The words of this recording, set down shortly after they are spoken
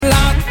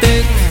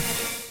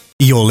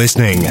You're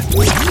listening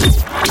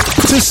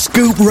to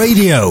Scoop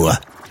Radio,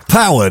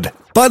 powered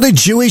by the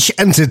Jewish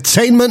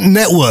Entertainment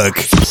Network.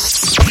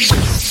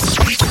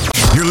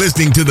 You're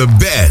listening to the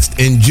best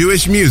in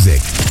Jewish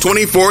music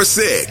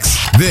 24/6.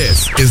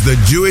 This is the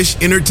Jewish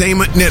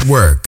Entertainment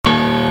Network. 9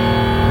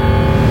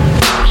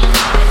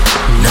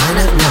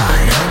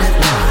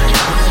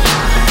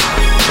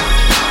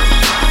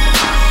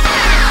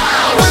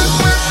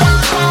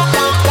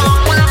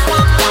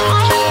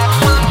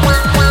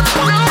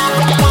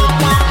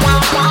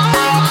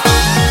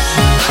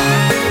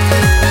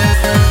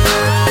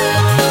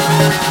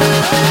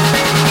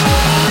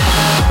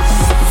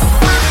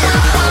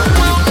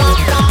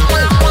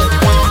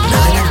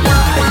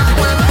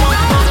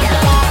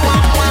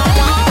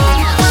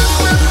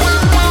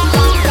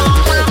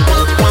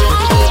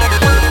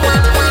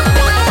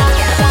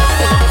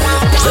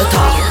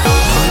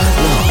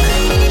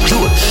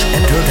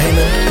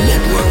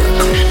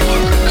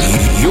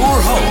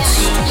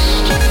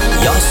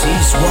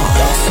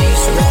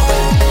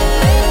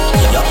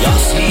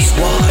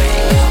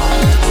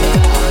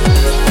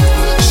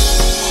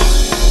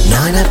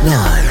 at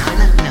 9.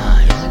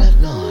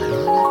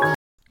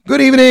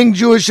 Good evening,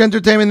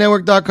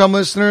 JewishEntertainmentNetwork.com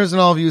listeners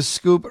and all of you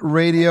Scoop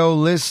Radio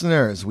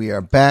listeners. We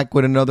are back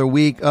with another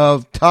week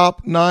of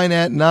Top 9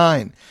 at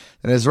 9.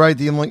 That is right,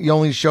 the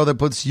only show that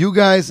puts you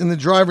guys in the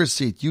driver's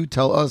seat. You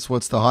tell us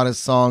what's the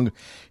hottest song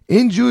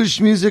in Jewish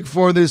music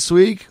for this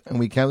week, and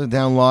we count it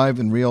down live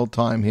in real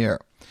time here.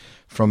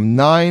 From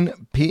 9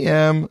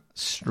 p.m.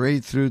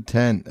 straight through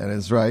 10. That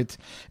is right.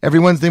 Every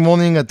Wednesday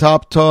morning, a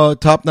top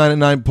 9 at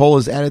 9 poll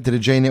is added to the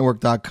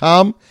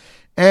JNetwork.com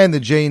and the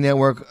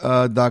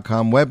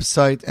JNetwork.com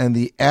website and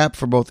the app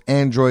for both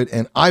Android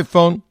and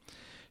iPhone.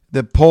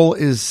 The poll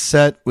is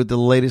set with the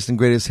latest and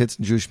greatest hits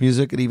in Jewish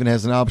music. It even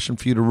has an option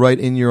for you to write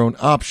in your own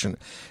option.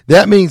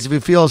 That means if you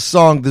feel a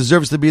song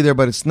deserves to be there,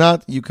 but it's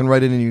not, you can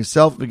write it in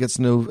yourself. If it gets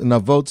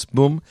enough votes,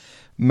 boom,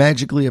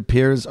 magically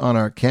appears on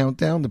our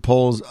countdown. The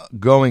poll's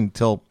going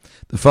till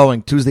the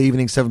following Tuesday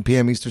evening, 7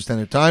 p.m. Eastern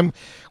Standard Time,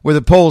 where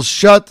the poll's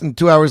shut, and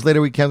 2 hours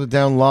later we count it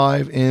down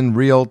live in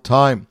real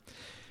time.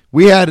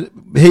 We had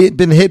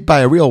been hit by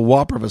a real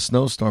whopper of a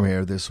snowstorm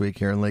here this week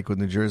here in Lakewood,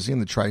 New Jersey, in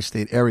the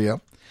tri-state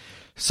area.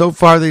 So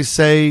far, they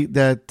say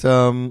that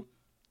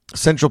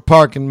Central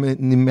Park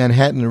in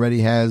Manhattan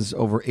already has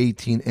over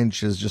 18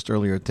 inches just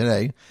earlier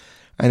today.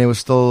 And it was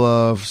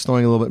still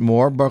snowing a little bit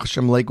more. Baruch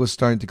Hashem Lake was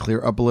starting to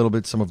clear up a little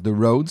bit some of the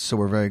roads, so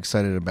we're very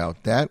excited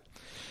about that.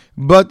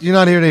 But you're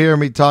not here to hear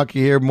me talk.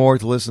 You're here more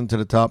to listen to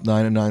the Top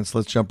 9 at 9. So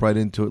let's jump right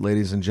into it,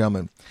 ladies and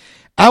gentlemen.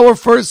 Our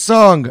first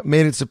song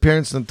made its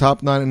appearance in the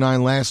Top 9 at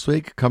 9 last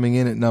week, coming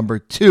in at number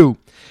 2.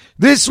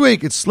 This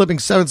week, it's slipping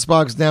 7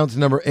 spots down to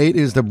number 8.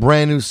 It is the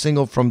brand new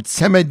single from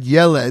Tzemed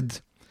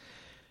Yeled.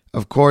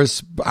 Of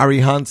course, Ari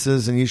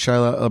Hans's and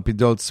Yishai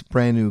Lapidot's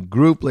brand new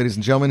group. Ladies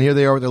and gentlemen, here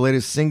they are with their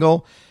latest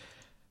single,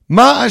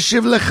 Ma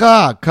Ashiv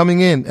Lecha,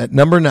 coming in at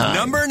number 9.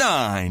 Number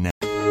 9.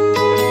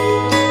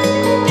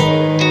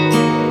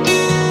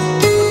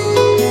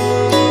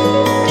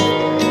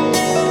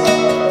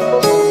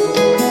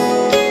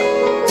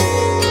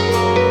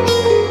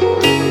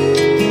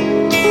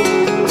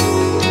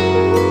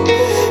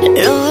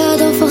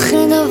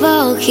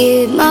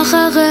 כי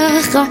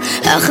מאחריך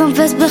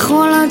אחפש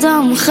בכל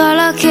אדם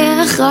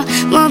חלקיך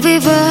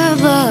מביבה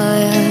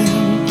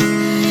בהם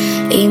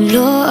אם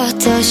לא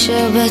אתה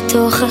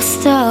שבתוך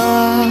הסתר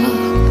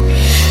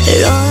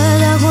לא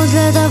אדגות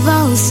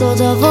לדבר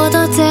סוד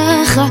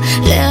עבודתך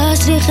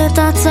להשליך את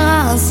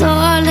הצרה זו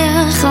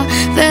עליך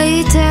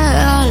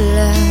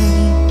ויתעלם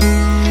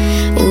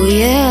הוא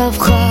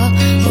יאהבך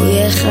הוא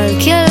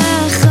יחלקה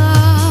לך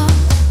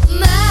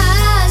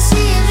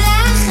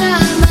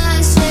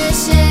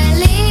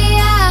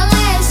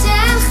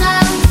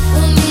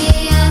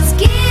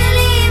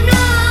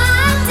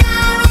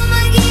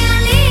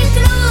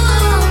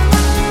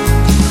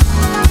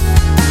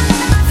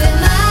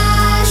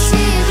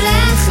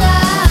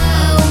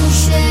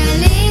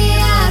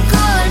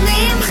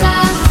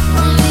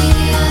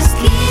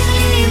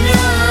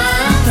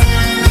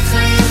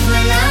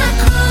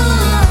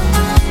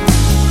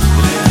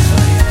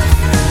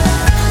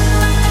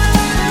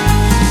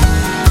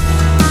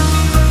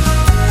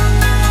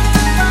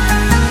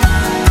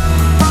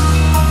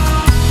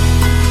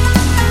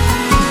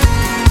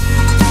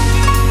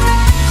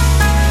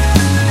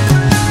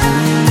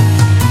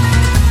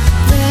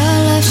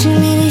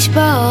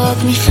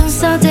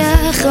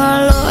מחסדיך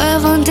לא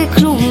הבנתי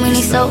כלום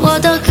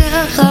מניסרות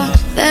דרכך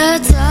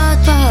בצד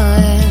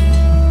בהם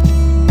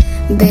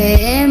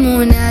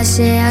באמונה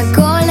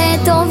שהכל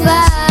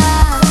לטובה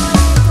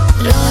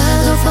לא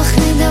ארדוף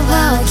אחרי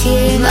דבר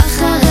כי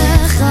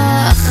אחריך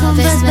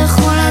אחפש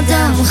בכל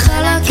אדם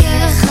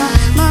חלקיך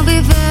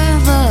מביבה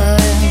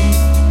בהם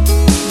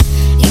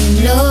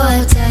אם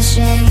לא אתה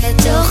שם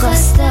בתוך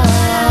הסתר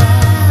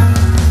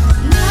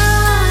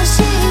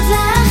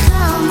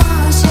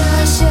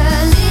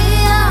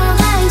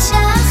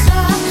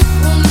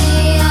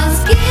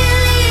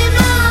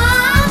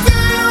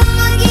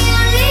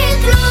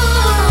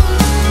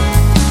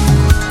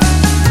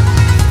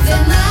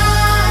ומה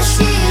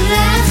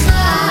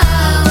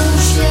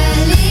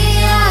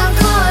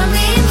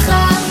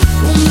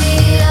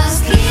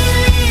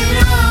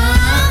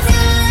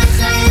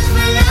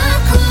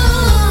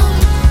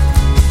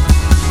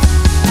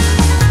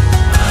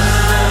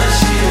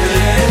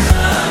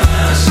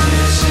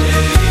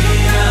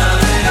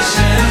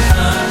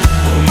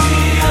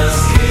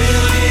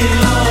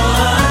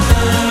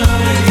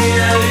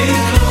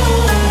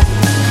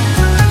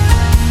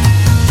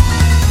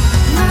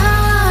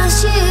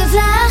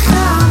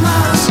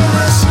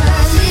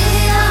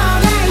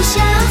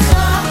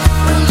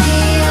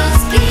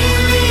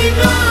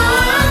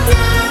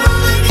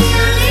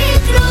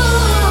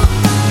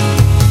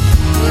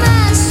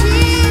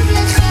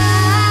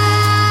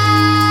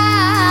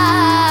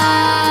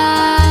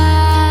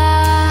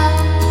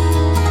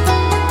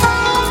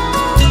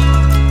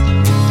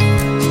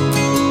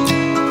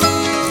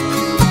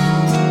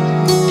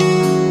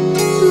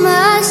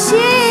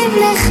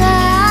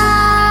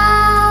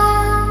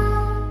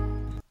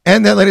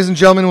And that, ladies and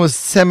gentlemen, was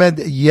Semed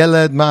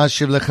Yeled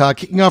Ma'ashiv Lecha,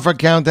 kicking off our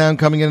countdown,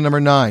 coming in at number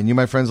 9. You,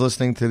 my friends,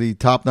 listening to the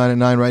Top 9 at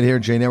 9 right here,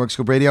 J Network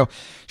Scoop Radio.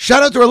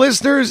 Shout out to our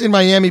listeners in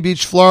Miami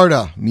Beach,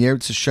 Florida.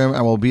 Me'eretz Hashem,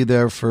 I will be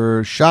there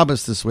for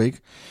Shabbos this week.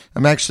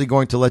 I'm actually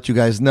going to let you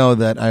guys know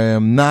that I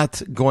am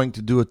not going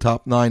to do a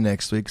Top 9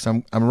 next week, because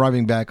I'm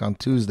arriving back on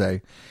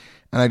Tuesday,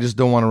 and I just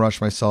don't want to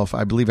rush myself.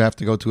 I believe I have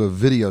to go to a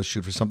video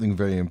shoot for something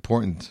very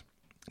important.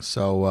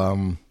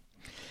 So,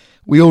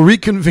 we'll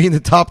reconvene the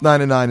Top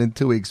 9 at 9 in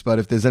 2 weeks, but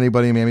if there's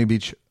anybody in Miami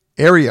Beach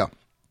area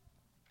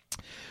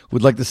who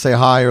would like to say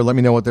hi or let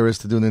me know what there is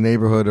to do in the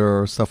neighborhood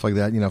or stuff like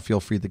that,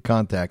 feel free to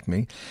contact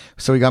me.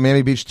 So we got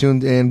Miami Beach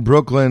tuned in,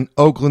 Brooklyn,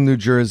 Oakland, New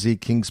Jersey,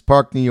 Kings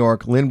Park, New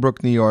York,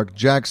 Lynbrook, New York,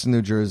 Jackson,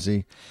 New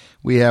Jersey.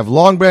 We have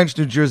Long Branch,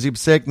 New Jersey,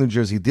 Passaic, New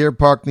Jersey, Deer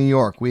Park, New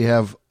York. We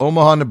have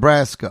Omaha,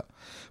 Nebraska,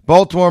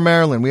 Baltimore,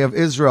 Maryland. We have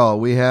Israel.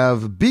 We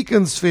have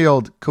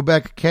Beaconsfield,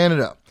 Quebec,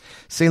 Canada.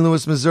 St.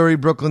 Louis, Missouri,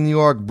 Brooklyn, New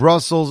York,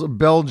 Brussels,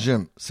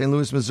 Belgium, St.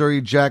 Louis,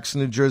 Missouri,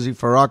 Jackson, New Jersey,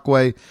 Far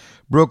Rockaway,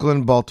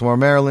 Brooklyn, Baltimore,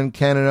 Maryland,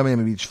 Canada,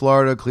 Miami Beach,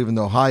 Florida, Cleveland,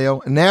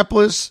 Ohio,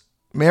 Annapolis,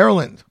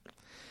 Maryland.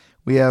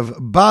 We have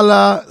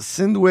Bala,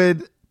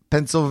 Sindwid,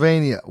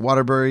 Pennsylvania,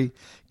 Waterbury,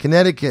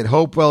 Connecticut,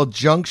 Hopewell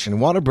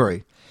Junction,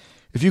 Waterbury.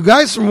 If you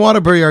guys from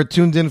Waterbury are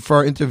tuned in for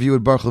our interview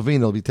with Baruch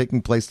Levine, it'll be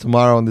taking place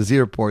tomorrow on the Z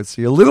Report.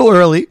 So you're a little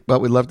early, but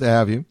we'd love to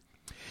have you.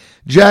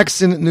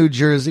 Jackson, New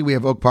Jersey. We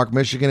have Oak Park,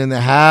 Michigan in the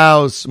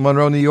house.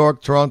 Monroe, New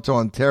York. Toronto,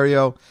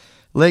 Ontario.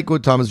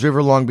 Lakewood, Thomas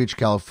River, Long Beach,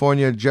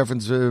 California.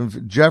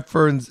 Jeffersonville,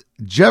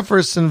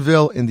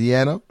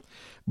 Indiana.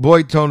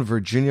 Boydton,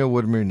 Virginia.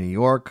 Woodmere, New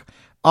York.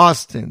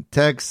 Austin,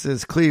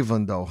 Texas.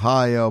 Cleveland,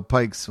 Ohio.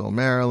 Pikesville,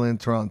 Maryland.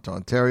 Toronto,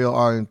 Ontario.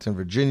 Arlington,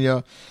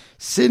 Virginia.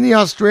 Sydney,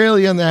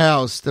 Australia in the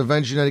house. The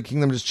Venture United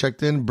Kingdom just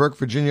checked in. Burke,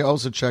 Virginia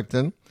also checked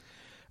in.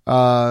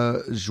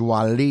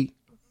 Jolie.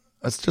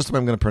 That's just the way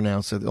I'm going to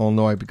pronounce it,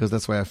 Illinois, because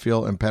that's the way I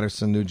feel, in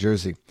Patterson, New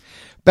Jersey.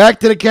 Back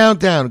to the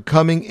countdown,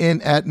 coming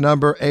in at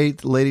number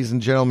 8, ladies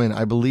and gentlemen.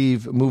 I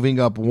believe moving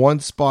up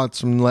 1 spot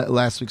from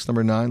last week's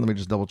number 9. Let me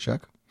just double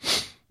check.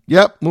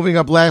 Yep, moving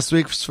up from last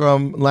week's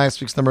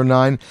number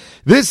 9.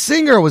 This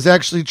singer was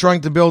actually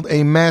trying to build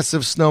a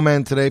massive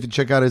snowman today. If you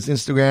check out his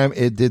Instagram,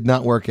 it did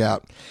not work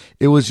out.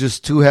 It was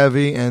just too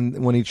heavy,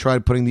 and when he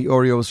tried putting the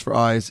Oreos for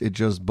eyes, it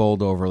just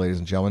bowled over, ladies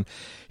and gentlemen.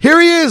 Here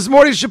he is,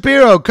 Morty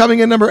Shapiro, coming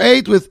in number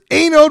 8 with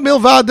Ein Od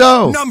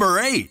Milvado. Number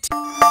 8.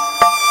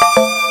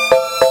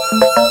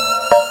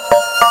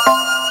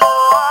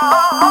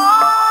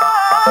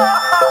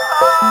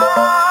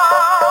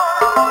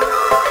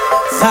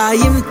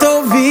 חיים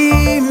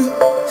טובים,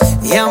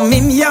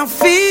 ימים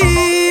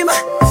יפים,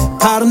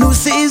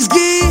 פרנוס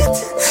הסגית,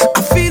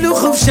 אפילו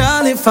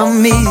חופשה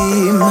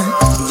לפעמים.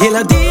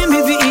 ילדים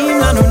מביאים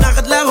לנו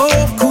נחת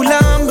לרוב,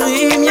 כולם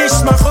בריאים, יש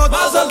שמחות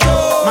מזל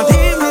טוב.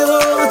 מדהים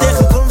לראות איך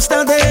הכל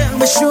מסתדר,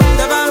 ושום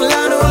דבר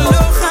לנו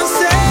לא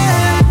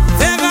חסר.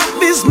 ורק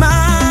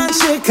בזמן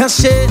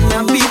שקשה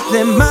נביט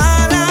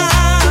למעלה,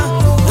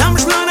 למה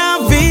שלא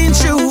נבין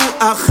שהוא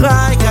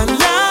אחראי כאן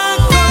לכל?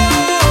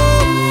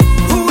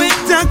 הוא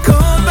את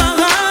הכל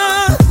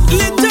ברא,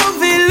 לטוב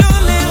ולא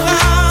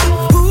לרע.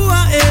 הוא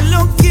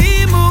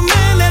האלוקים, הוא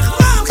מלך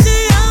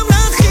מלכי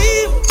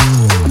המלכים.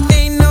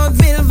 אין עוד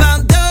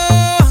מלבדו,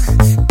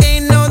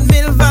 אין עוד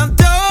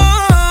מלבדו,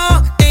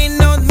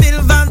 אין עוד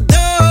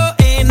מלבדו,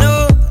 אין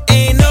עוד,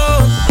 אין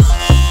עוד.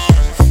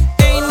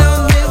 אין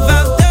עוד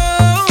מלבדו,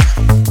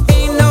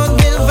 אין עוד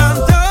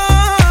מלבדו,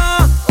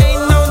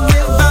 אין עוד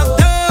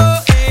מלבדו,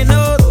 אין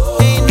עוד,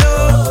 אין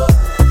עוד.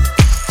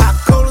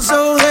 הכל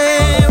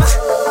זורם,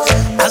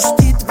 אז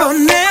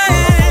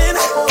תתבונן,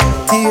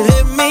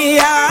 תראה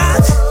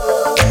מיד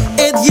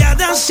את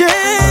יד השם.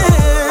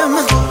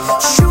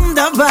 שום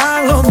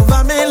דבר לא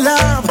מובן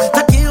מאליו,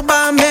 תכיר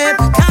באמת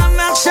כאן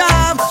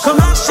ועכשיו. כל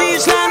מה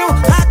שיש לנו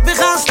רק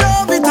בחסדו,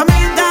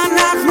 ותמיד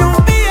אנחנו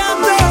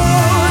בידו.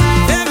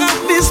 ורק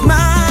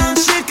בזמן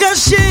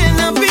שקשה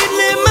נביט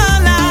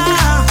למעלה,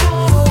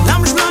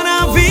 למה שלא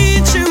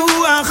נבין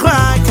שהוא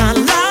אחראי כאן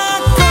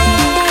לכל?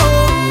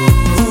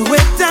 הוא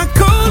את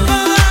הכל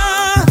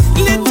ברא,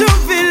 לטוב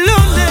ולא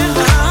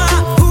לרע.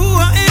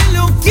 הוא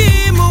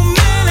האלוקים, הוא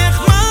מלך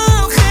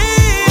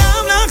מלכי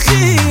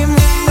המלכים.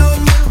 אין עוד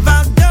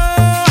מלבדו,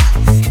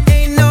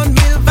 אין עוד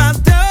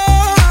מלבדו,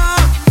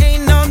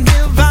 אין עוד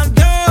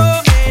מלבדו,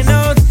 אין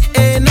עוד,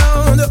 אין עוד,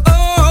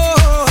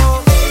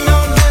 אין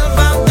עוד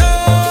מלבדו,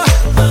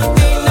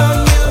 אין עוד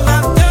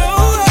מלבדו,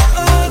 אין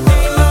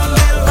עוד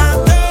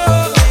מלבדו,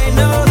 אין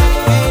עוד,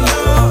 אין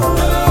עוד.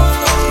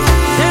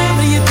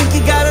 Never you think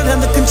you got it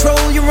under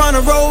control, you're on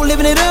a roll,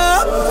 living it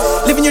up,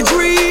 living your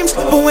dreams.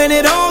 But when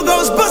it all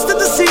goes bust at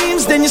the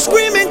seams, then you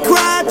scream and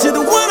cry to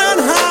the one on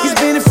high. He's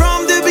been it from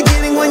the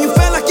beginning when you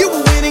felt like you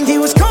were winning. He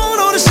was calling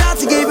all the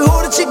shots, he gave you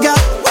all that you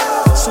got.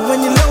 So when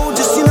you're low,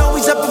 just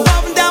he's up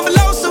above and down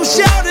below. So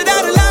shout it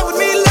out aloud with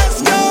me, let's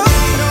go.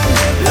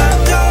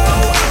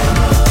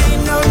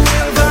 Ain't no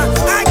mother,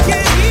 I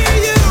can't hear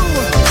you.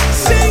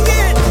 Sing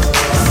it,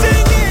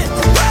 sing it.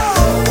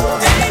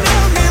 Ain't no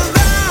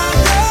mother,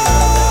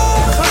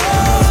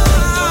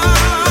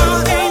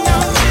 ain't no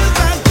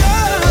mother.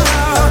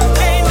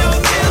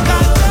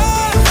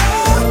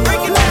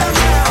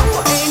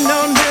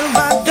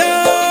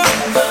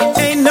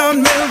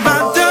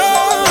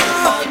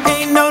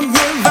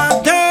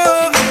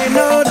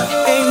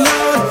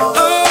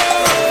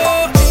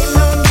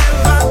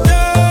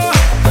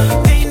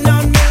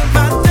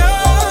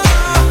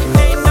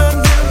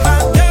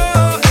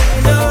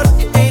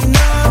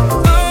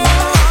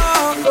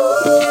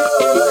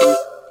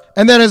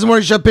 And then as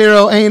Maury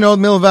Shapiro, Ain't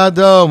Old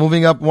Milvado,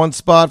 moving up one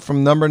spot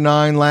from number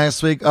 9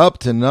 last week up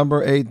to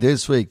number 8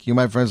 this week. You,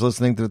 my friends,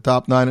 listening to the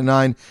Top 9 at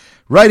 9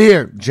 right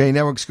here, J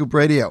Network Scoop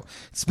Radio.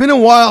 It's been a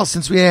while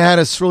since we had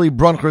a Shirley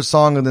Brunker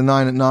song in the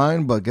 9 at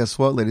 9, but guess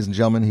what, ladies and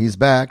gentlemen, he's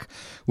back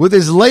with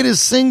his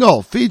latest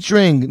single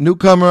featuring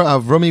newcomer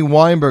Avrami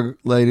Weinberg,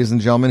 ladies and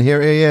gentlemen.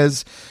 Here he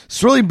is,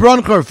 Shirley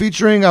Brunker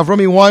featuring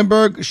Avrami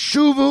Weinberg,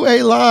 Shuvu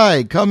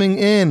Elai, coming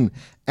in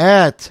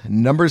at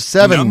number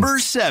 7. Number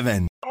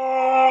 7.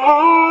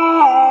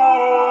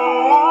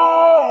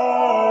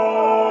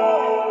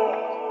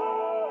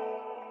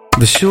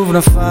 ושוב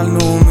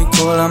נפלנו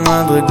מכל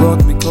המדרגות,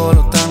 מכל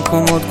אותן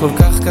קומות, כל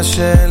כך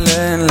קשה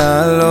להן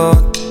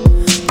לעלות,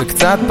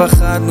 וקצת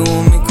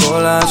פחדנו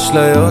מכל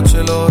האשליות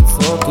שלא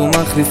עוצרות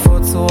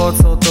ומחליפות צורות,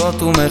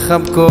 סורטות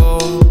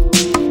ומחבקות.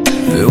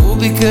 והוא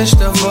ביקש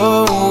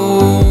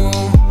תבואו,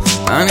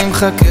 אני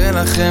מחכה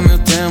לכם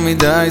יותר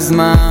מדי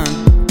זמן.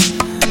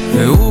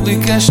 והוא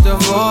ביקש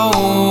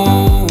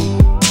תבואו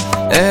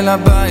אל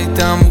הבית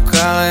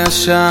המוכר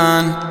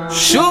הישן,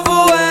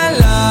 שובו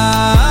אליי,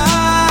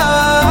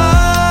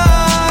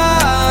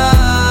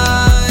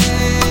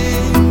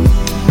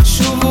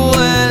 שובו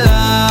אליי,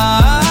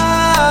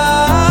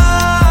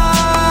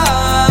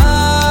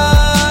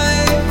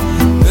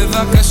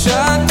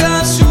 בבקשה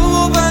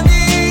תשובו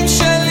בנים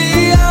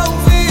שלי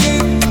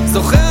אהובים,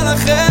 זוכר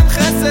לכם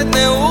חסד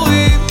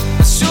נעורים,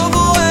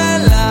 שובו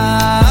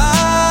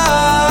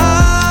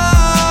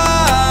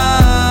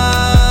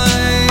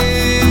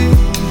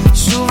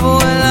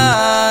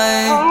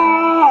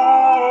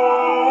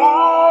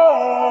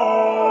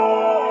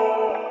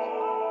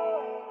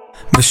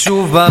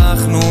ושוב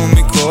ברחנו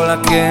מכל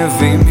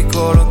הכאבים,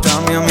 מכל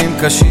אותם ימים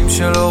קשים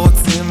שלא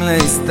רוצים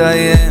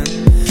להסתיים,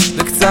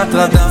 וקצת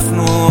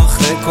רדפנו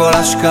אחרי כל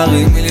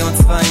השקרים, מיליון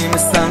צבעים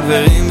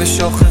מסנברים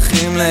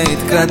ושוכחים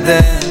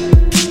להתקדם.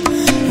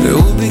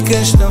 והוא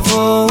ביקש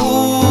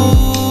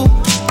תבואו,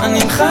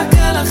 אני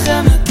מחכה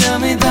לכם יותר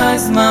מדי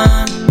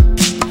זמן.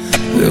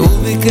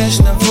 והוא ביקש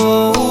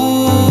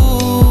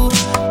תבואו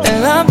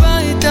אל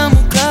הבית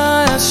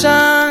המוכר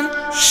הישן,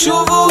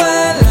 שובו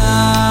אליי,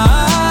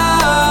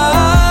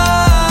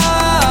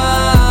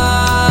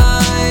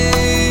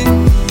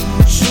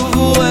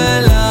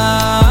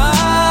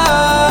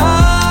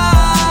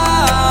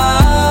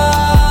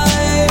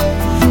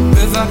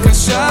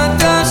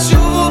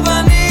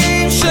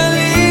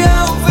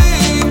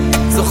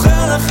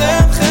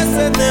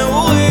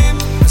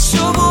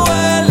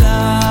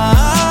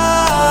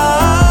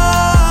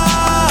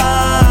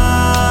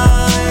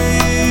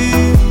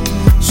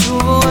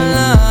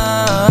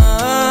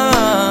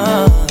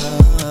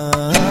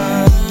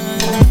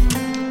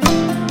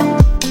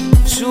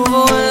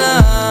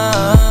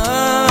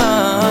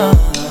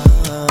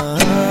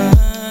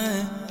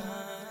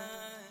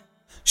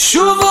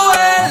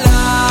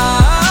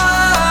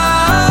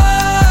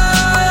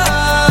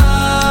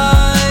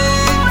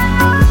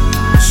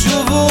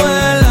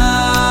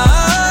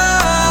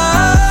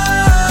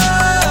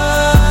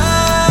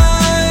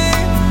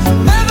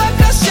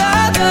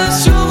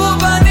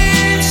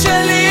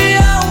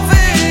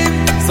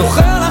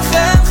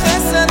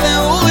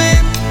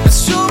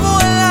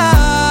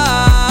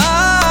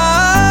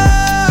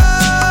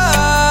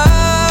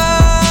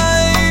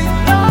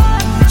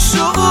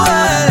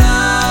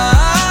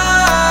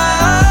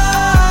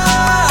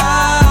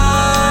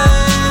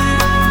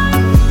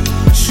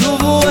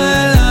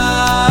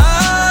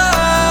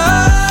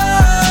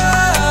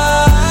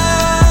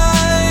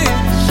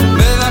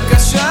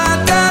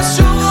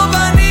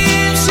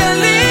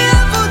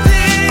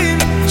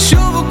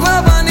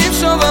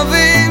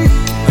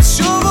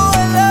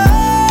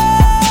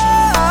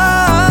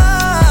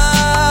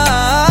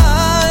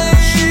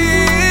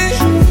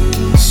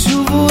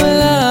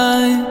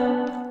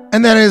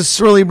 And that is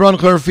Shirley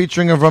Brunker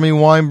featuring Avrami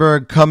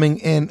Weinberg coming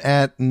in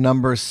at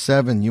number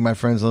 7. You, my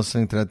friends,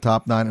 listening to the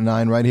Top 9 at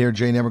 9 right here,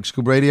 J Network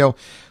Scoop Radio.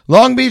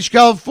 Long Beach,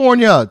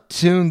 California,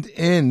 tuned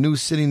in. New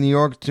City, New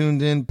York,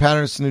 tuned in.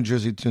 Patterson, New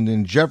Jersey, tuned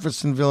in.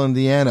 Jeffersonville,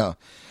 Indiana.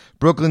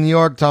 Brooklyn, New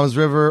York. Thomas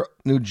River,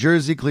 New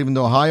Jersey. Cleveland,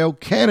 Ohio.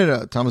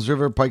 Canada. Thomas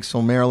River,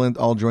 Pikesville, Maryland.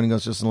 All joining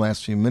us just in the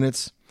last few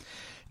minutes.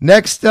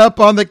 Next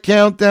up on the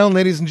countdown,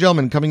 ladies and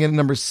gentlemen, coming in at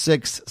number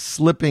 6,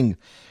 slipping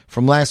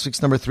from last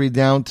week's number 3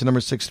 down to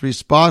number 6, 3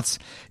 spots.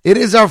 It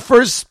is our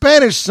first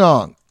Spanish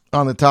song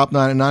on the Top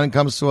 9 at 9. It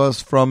comes to us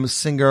from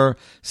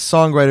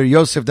singer-songwriter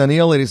Yosef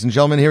Daniel. Ladies and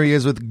gentlemen, here he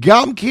is with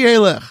Gam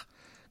Kielech,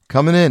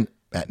 coming in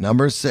at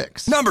number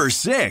 6. Number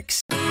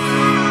 6.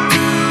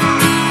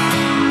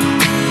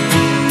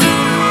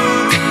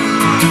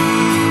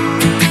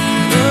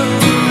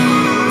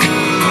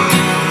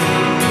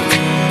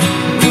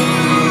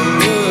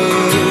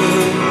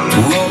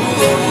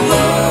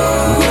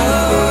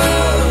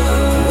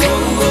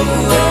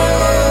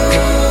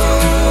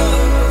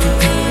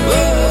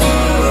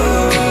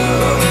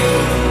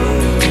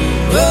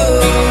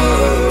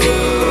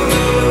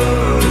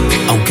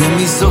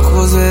 Mis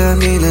ojos vean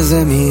miles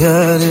de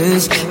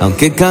miradas,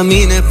 aunque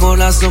camine por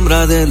la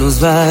sombra de los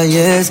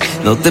valles,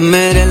 no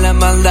temeré la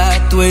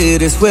maldad, tú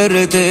eres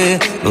fuerte,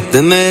 no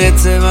temeré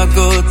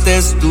Tsebaot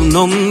es tu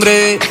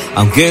nombre,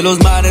 aunque los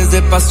mares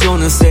de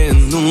pasiones se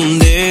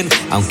inunden,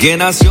 aunque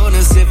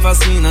naciones se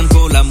fascinan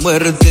con la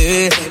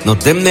muerte, no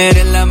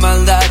temeré la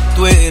maldad,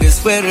 tú eres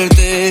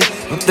fuerte,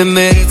 no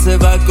temeré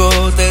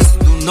Tsebaot es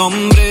tu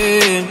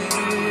nombre.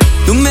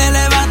 Tú me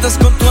levantas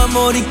con tu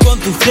amor y con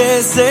tu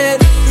gesed,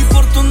 y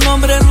por tu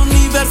nombre el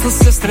universo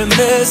se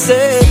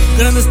estremece.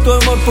 Grande es tu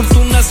amor por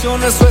tu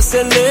nación, eso es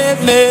el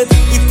Emet,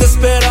 y te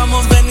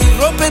esperamos, ven y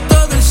rompe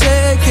todo el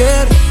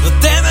sheker. No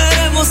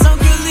temeremos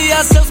aunque el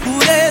día se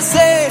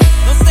oscurece,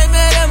 no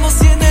temeremos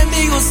si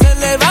enemigos se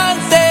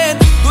levanten.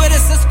 Tú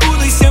eres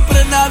escudo y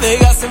siempre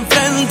navegas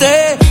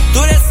enfrente,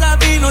 tú eres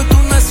sabino y tu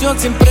nación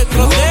siempre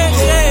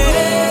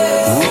protege.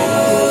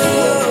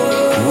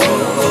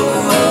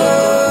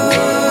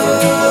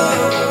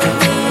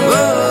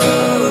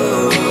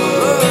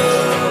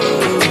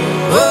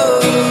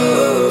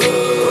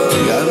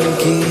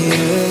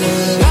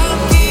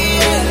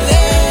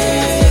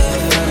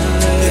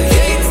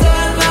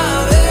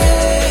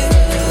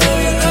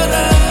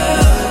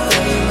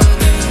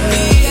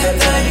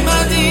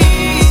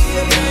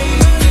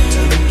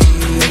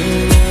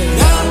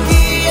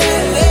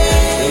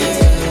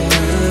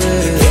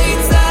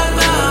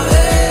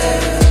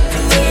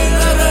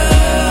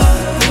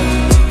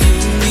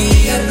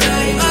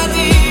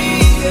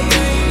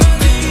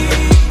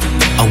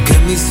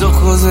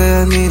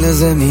 Vean miles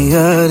de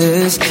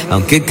millares,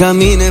 aunque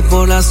camine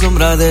por la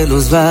sombra de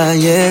los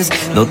valles,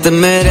 no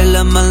temeré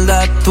la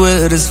maldad, tú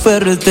eres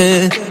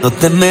fuerte, no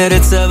temeré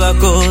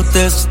Tsebaot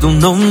es tu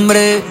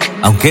nombre,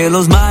 aunque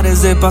los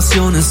mares de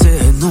pasiones se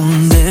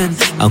inunden,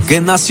 aunque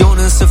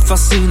naciones se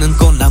fascinen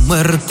con la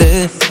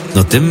muerte,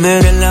 no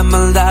temeré la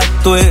maldad,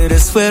 tú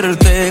eres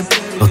fuerte,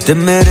 no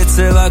temeré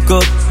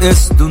Tsebaot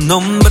es tu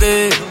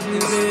nombre.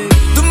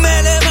 Tú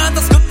me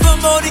levantas con tu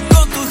amor y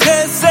con tu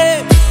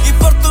gesed, y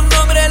por tu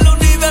nombre el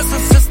universo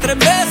se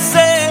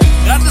estremece.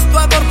 Grande es tu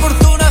amor por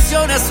tu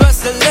nación, eso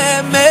es el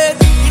Emet,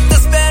 y te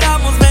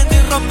esperamos, ven y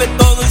rompe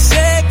todo el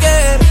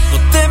sheker. No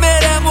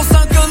temeremos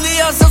aunque un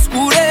día se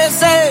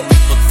oscurece,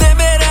 no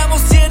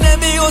temeremos si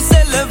enemigos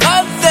se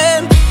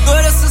levanten. Tú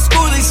eres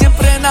escudo y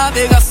siempre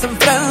navegas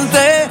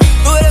enfrente,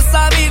 tú eres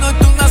sabino y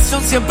tu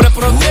nación siempre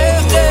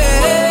protege.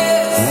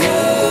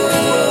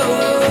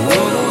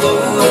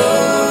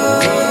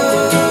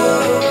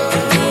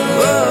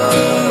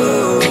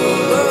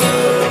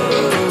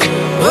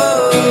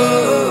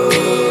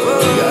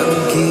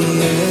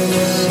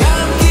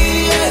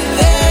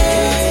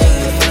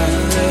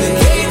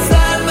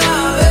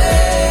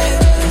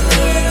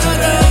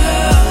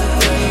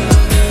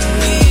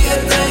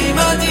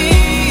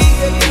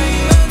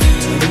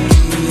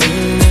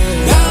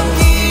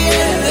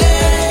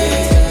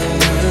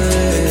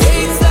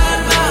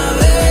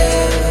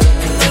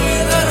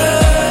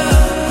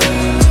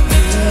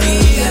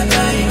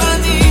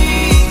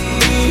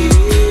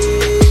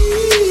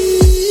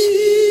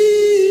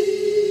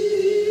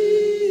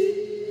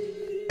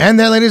 And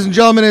that, ladies and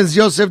gentlemen, is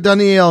Yosef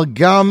Daniel,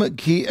 Gam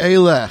Ki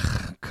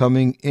Elech,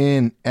 coming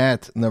in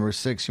at number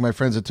 6. You, my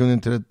friends, are tuned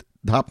into the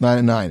top 9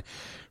 at 9.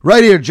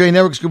 Right here, J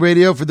Network Scoop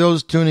Radio. For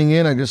those tuning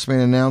in, I just made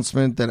an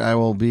announcement that I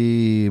will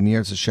be, Mir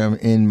Hashem,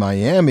 in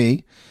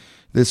Miami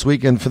this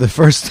weekend for the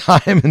first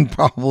time in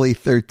probably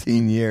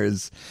 13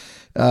 years.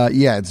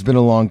 Yeah, it's been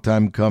a long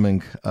time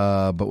coming,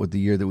 but with the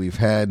year that we've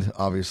had,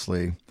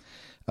 obviously,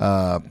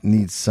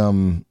 needs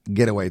some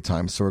getaway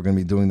time, so we're going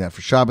to be doing that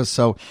for Shabbos.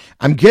 So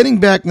I'm getting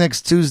back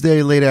next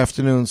Tuesday late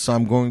afternoon, so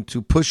I'm going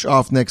to push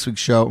off next week's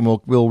show,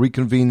 and we'll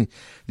reconvene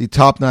the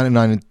top 9 at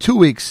 9 in 2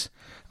 weeks.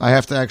 I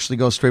have to actually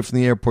go straight from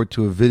the airport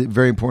to a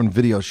very important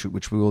video shoot,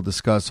 which we will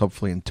discuss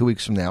hopefully in 2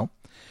 weeks from now.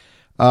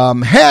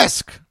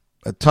 HASC,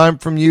 A Time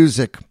for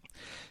Music,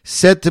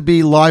 set to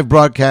be live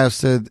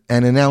broadcasted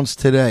and announced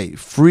today.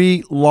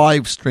 Free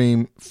live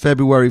stream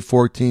February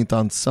 14th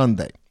on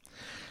Sunday.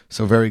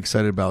 So very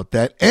excited about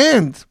that.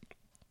 And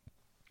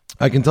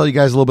I can tell you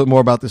guys a little bit more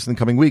about this in the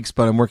coming weeks,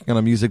 but I'm working on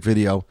a music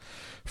video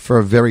for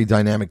a very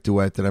dynamic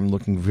duet that I'm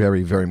looking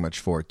very, very much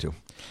forward to.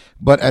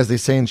 But as they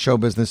say in show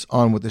business,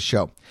 on with the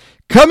show.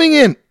 Coming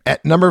in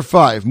at number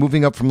 5,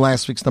 moving up from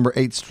last week's number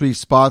 8 3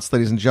 spots,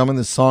 ladies and gentlemen,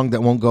 the song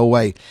that won't go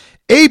away.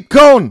 Abe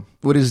Cohn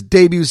with his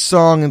debut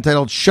song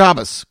entitled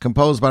Shabbos,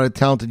 composed by the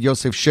talented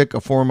Yosef Schick, a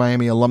former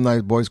Miami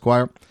alumni boys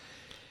choir.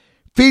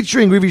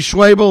 Featuring Rivi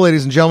Schwebel,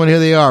 ladies and gentlemen, here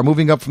they are.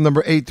 Moving up from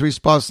number 8 3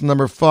 spots to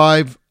number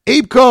 5.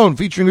 Abe Cohn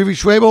featuring Rivi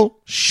Schwebel,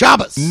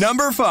 Shabbos.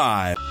 Number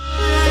 5.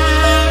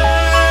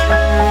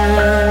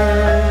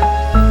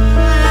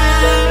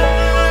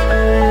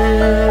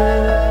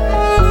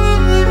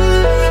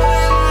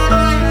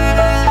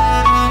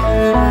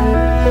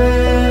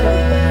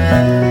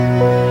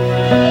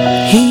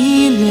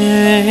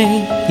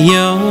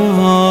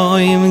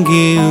 Yoim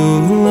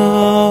Geula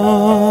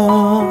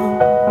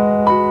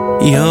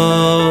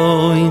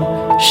Yoim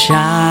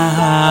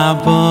Shabbosi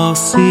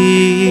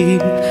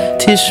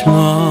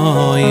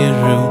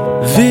Tishmoiru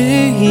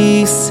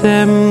V'yisemni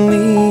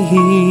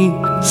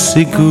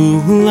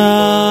Sigula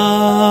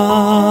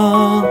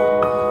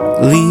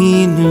Li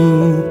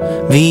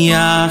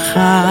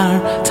ויחר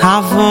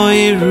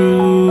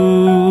תבוירו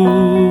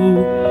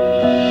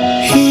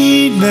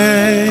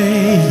הנה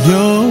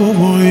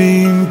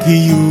יום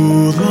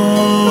גיורם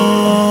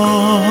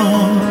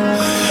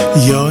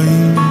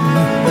יום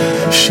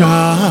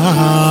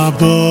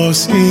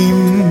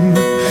שבוסים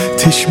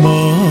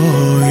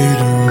תשמעו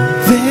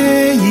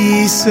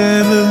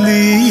וייסל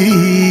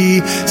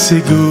לי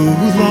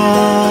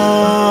סגולה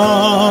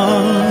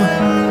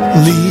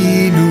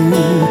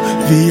לינו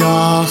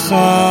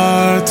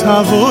ויחר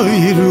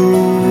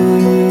תבוירו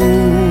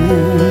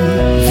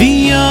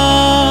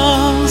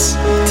ויאז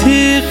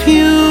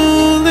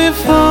תחיו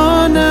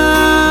לפניי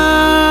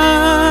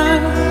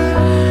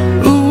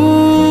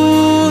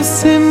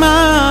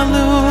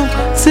וסימלו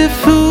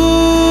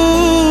צפוניי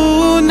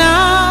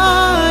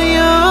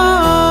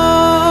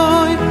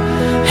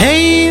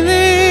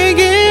heilig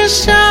is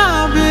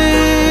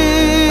Shabbos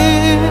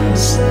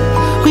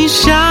we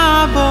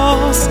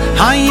Shabbos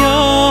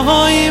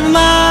hayoim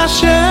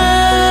Lashem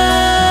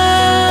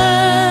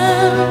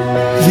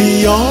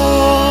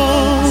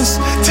ויאז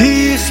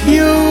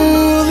תחיו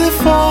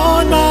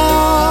לפניי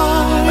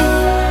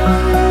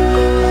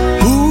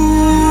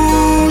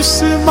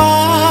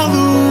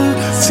וסימלו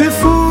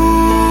צפוניי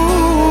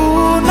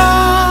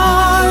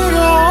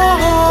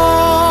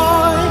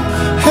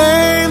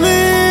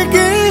heilig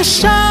is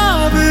Shabbos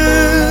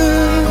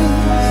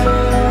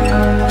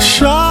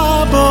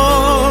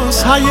Shabbos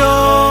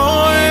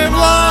hayoim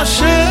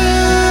Lashem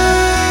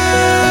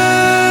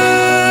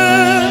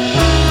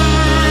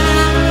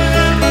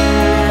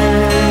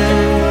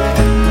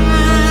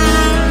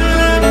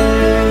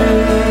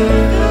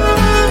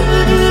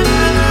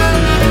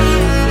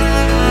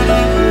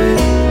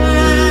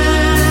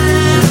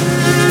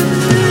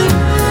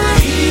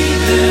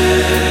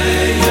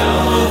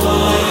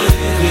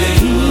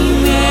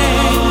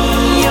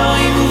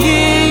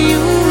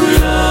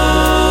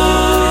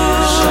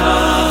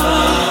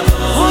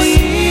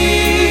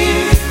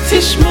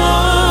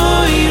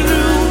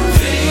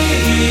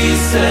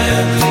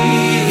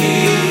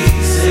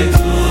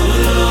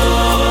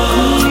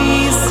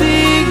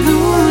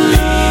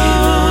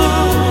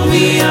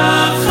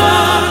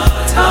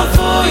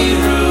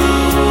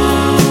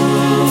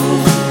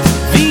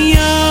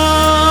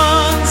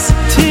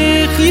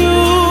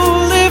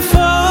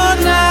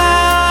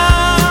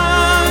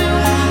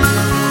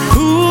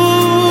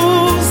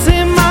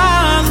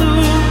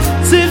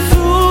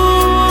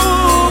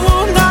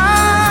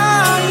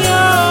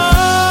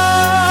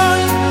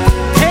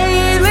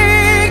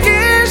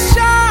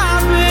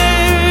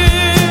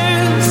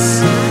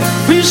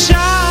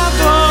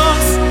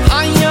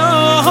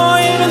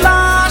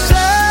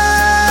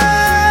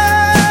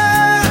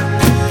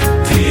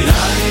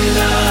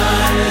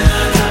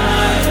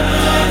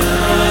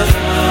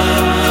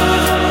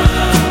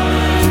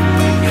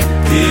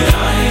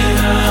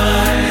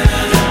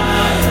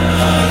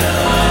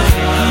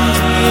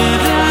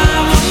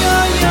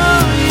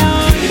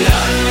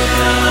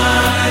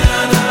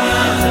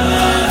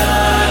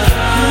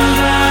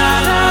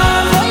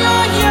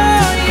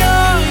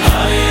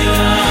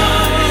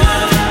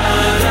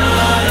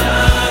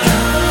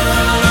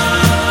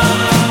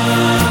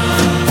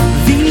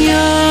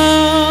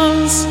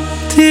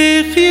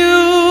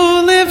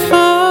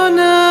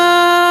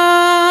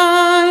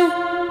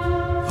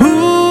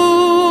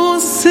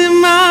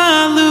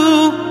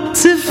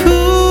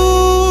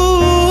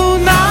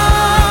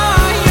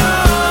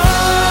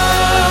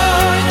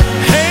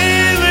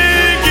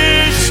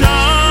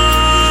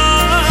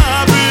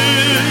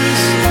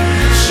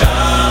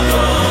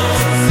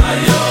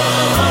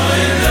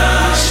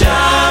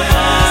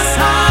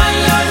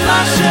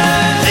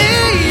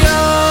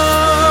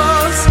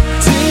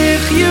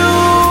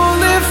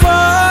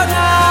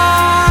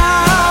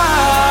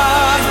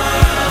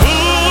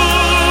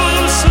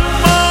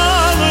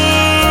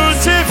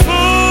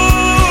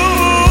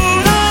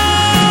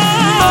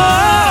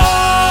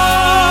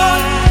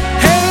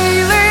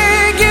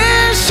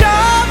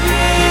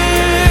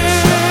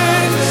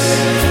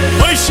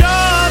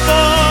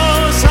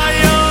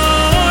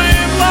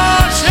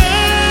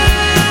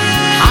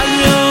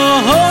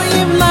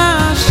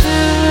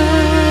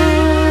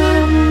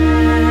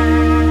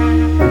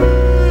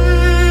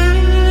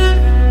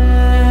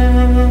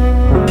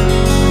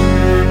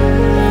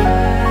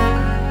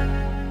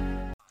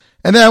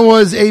And that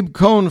was Abe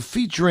Cohn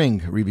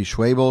featuring Revi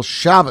Schwabel.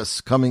 Shabbos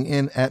coming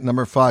in at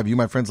number 5. You,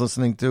 my friends,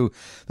 listening to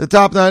the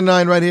Top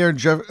 99 right here,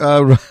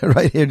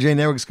 right here, J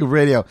Network Scoop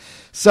Radio.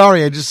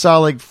 Sorry, I just saw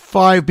like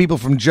 5 people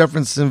from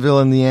Jeffersonville,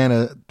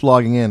 Indiana,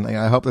 logging in.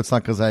 I hope that's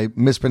not because I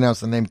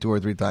mispronounced the name 2 or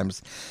 3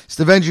 times.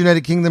 Stevens,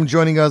 United Kingdom,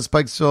 joining us.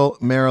 Pikesville,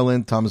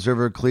 Maryland. Toms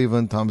River,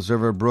 Cleveland. Toms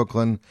River,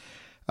 Brooklyn.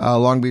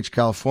 Long Beach,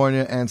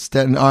 California, and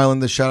Staten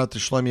Island. A shout out to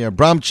Shlomi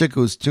Abramchik,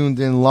 who's tuned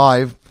in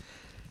live.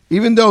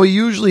 Even though he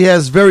usually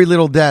has very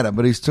little data,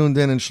 but he's tuned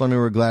in, and Shlomi,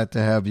 we're glad to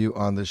have you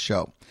on the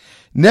show.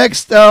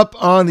 Next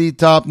up on the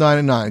Top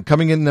 99,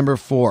 coming in number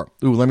 4.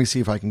 Ooh, let me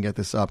see if I can get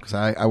this up, because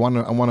I want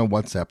to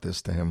WhatsApp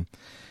this to him.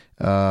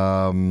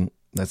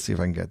 Let's see if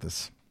I can get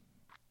this.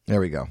 There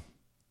we go.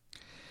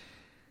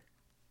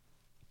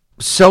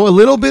 So a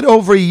little bit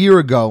over a year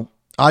ago,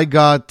 I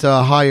got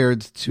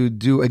hired to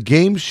do a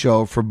game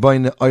show for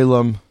Bein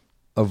Olam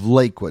of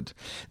Lakewood.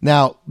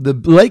 Now, the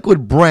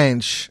Lakewood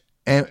branch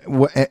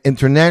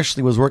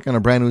internationally was working on a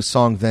brand new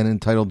song then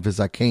entitled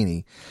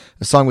Vizakeni,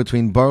 a song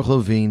between Baruch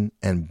Levine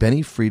and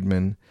Benny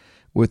Friedman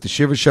with the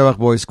Shiva Shavach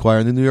Boys Choir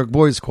and the New York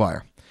Boys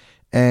Choir.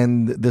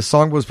 And the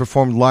song was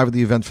performed live at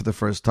the event for the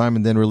first time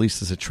and then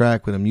released as a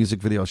track with a music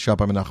video shot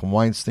by Menachem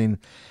Weinstein,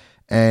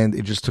 and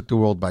it just took the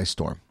world by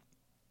storm.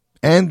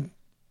 And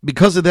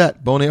because of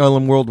that, Bonei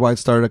Olam Worldwide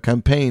started a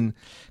campaign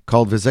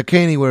called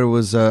Vizakeni, where it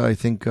was, I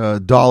think,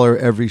 $1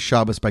 every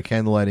Shabbos by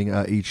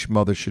candlelighting each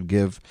mother should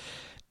give.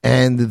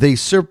 And they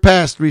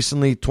surpassed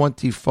recently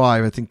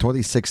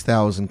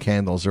 26,000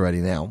 candles already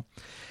now.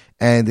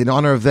 And in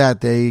honor of that,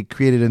 they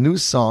created a new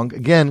song,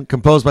 again,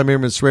 composed by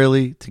Miriam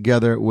Israeli,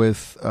 together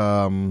with,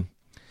 I'm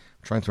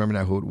trying to remember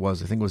now who it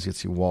was, I think it was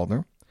Yitzi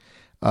Waldner,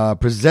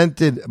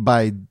 presented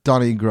by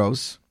Donnie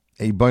Gross,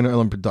 a Bein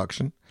Olam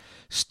production,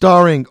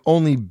 starring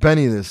only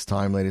Benny this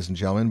time, ladies and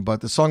gentlemen. But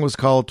the song was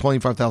called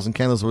 25,000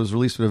 Candles. It was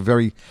released with a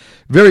very,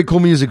 very cool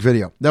music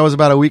video. That was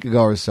about a week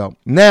ago or so.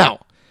 Now,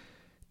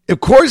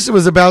 of course, it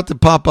was about to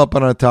pop up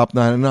on our Top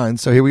 99.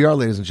 So here we are,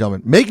 ladies and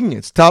gentlemen, making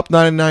its Top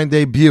 99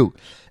 debut.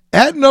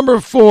 At number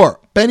 4,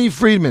 Benny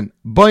Friedman,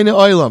 Bein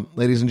Olam.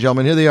 Ladies and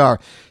gentlemen, here they are.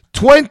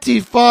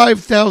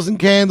 25,000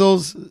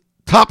 Candles,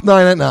 Top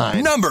 9 at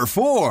 9. Number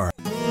 4.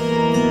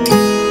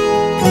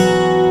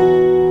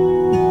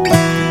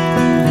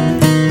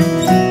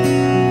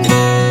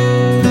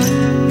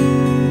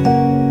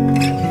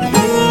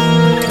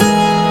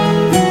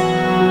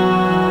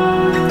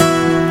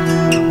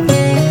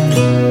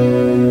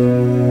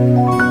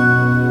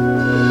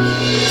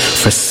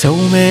 For so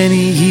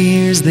many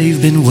years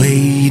they've been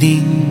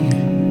waiting.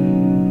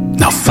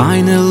 Now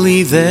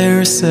finally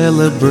they're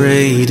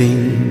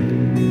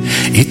celebrating.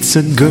 It's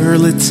a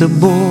girl, it's a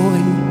boy,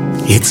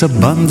 it's a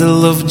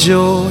bundle of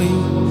joy.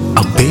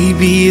 A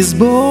baby is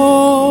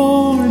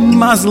born,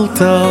 Mazel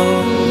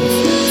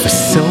Tov. For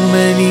so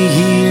many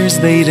years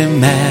they'd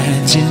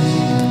imagined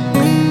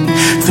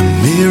the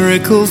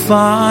miracle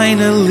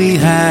finally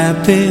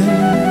happened.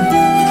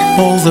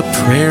 All the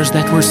prayers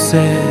that were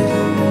said,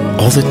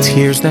 all the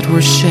tears that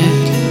were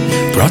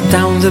shed, brought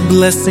down the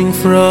blessing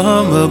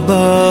from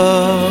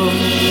above.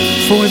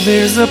 For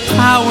there's a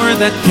power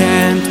that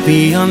can't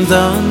be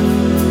undone.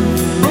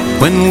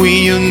 When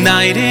we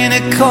unite in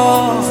a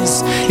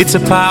cause, it's a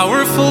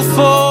powerful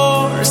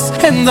force,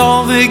 and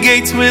all the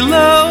gates will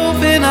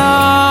open up.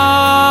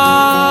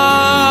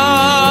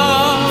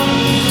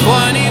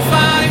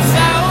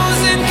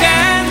 25,000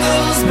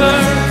 candles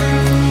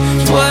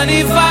burn,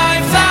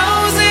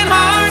 25,000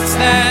 hearts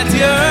that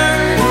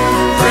yearn,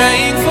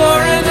 praying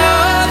for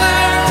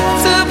another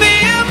to be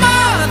a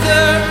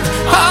mother,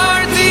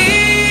 our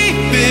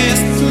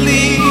deepest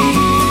plea.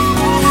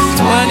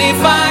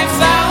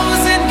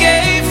 25,000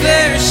 gave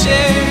their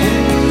share,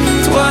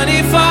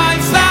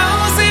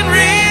 25,000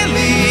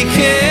 really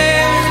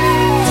care.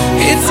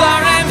 It's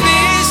our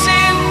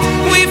ambition,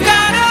 we've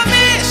got a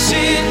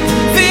mission.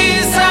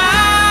 Vizakeni,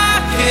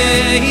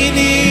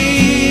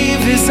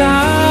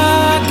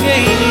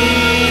 Vizakeni.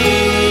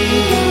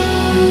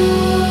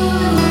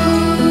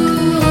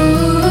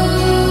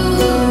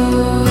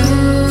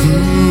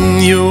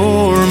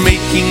 You're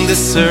making the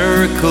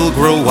circle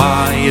grow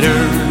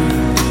wider.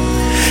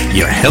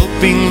 You're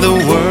helping the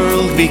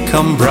world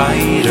become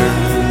brighter.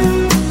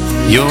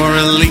 You're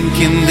a link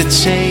in the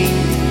chain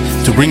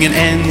to bring an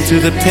end to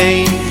the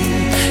pain.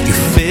 You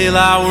fill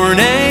our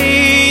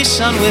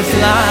nation with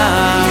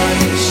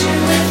light.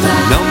 The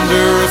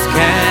number of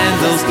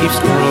candles keeps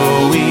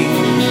growing.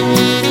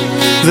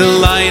 The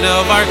light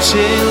of our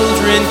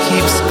children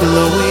keeps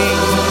glowing.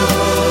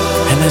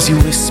 And as you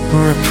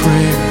whisper a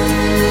prayer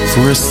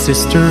for a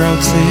sister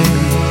out there,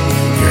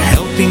 you're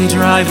helping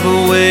drive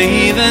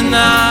away the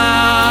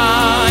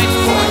night.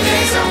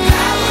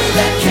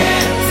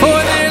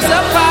 For there's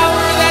a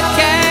power that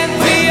can't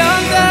be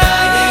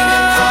undone.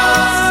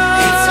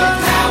 It's a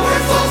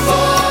powerful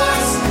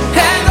force,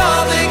 and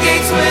all the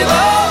gates will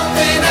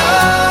open up.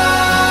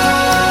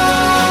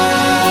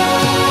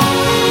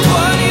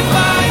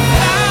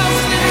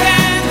 25,000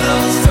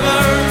 candles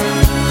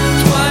burn,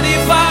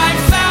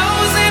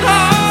 25,000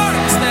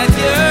 hearts that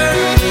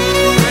yearn,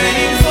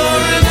 praying for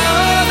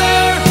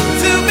another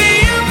to be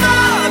a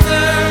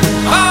mother,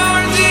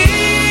 our dear.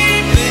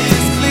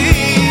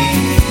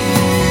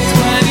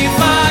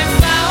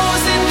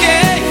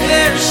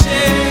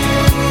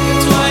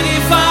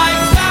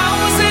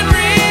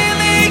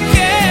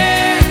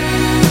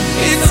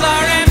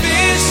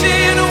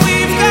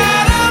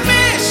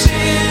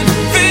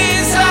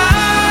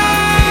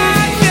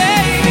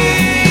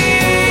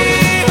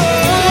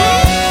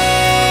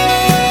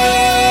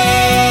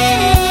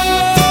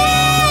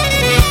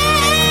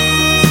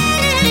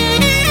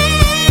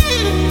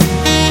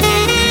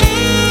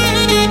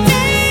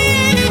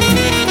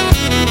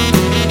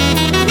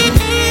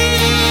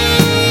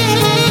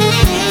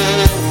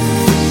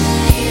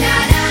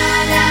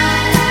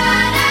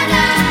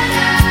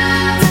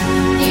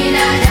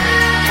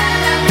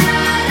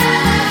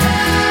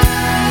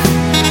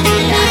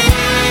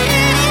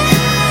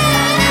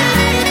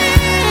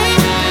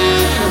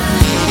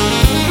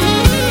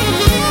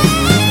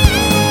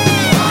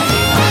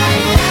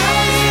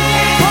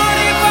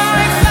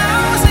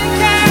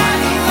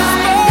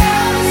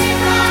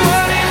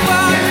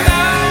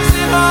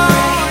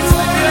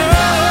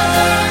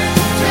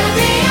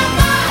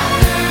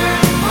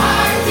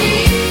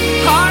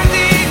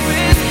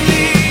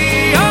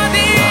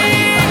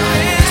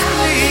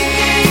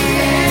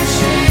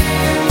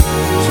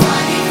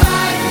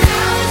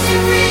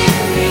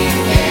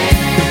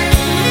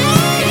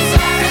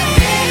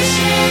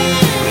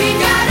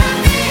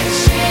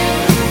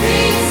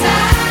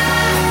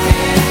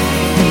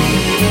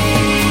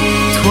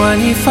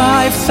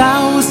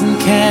 25,000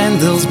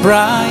 candles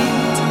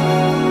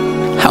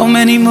bright. How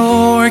many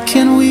more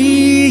can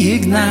we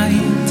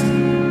ignite?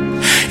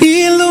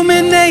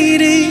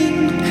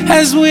 Illuminating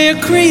as we're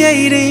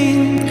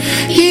creating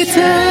eternity.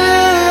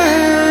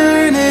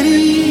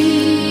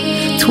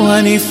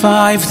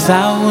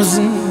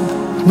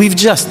 25,000, we've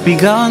just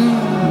begun.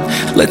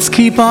 Let's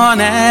keep on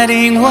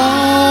adding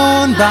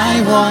one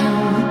by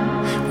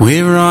one.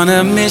 We're on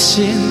a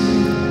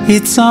mission,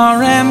 it's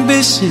our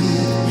ambition.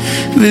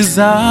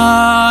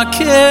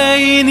 V'zakeini,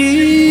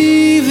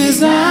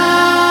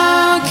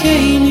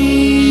 v'zakeini.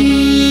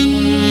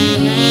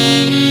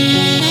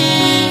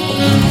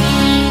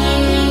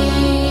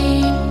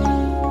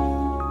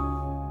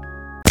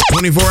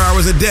 24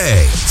 hours a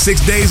day,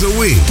 6 days a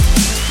week.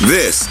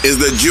 This is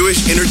the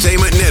Jewish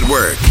Entertainment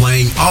Network,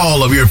 playing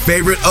all of your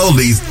favorite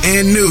oldies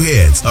and new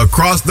hits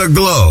across the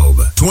globe,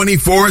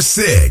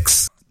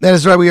 24/6. That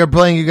is right. We are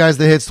playing you guys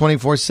the hits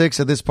 24/6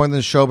 at this point in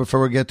the show.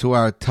 Before we get to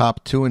our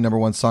top 2 and number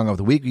 1 song of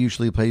the week, we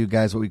usually play you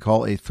guys what we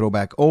call a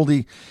throwback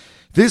oldie.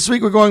 This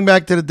week we're going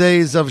back to the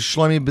days of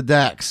Shlomi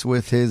Bedax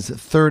with his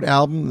third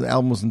album. The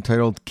album was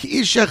entitled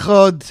Ki'ish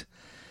Echad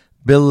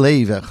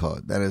Belev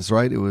Echad. That is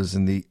right. It was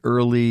in the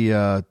early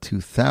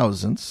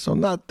 2000s, so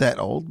not that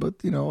old, but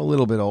a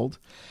little bit old.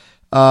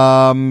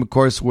 Of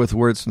course, with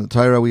words from the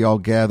Torah, we all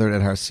gathered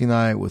at Har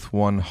Sinai with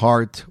one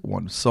heart,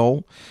 one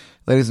soul.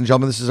 Ladies and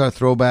gentlemen, this is our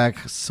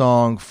throwback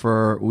song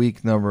for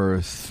week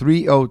number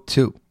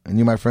 302. And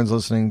you, my friends,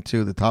 listening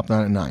to the Top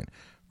 9 at 9.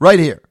 Right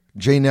here,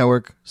 J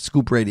Network,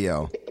 Scoop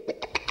Radio.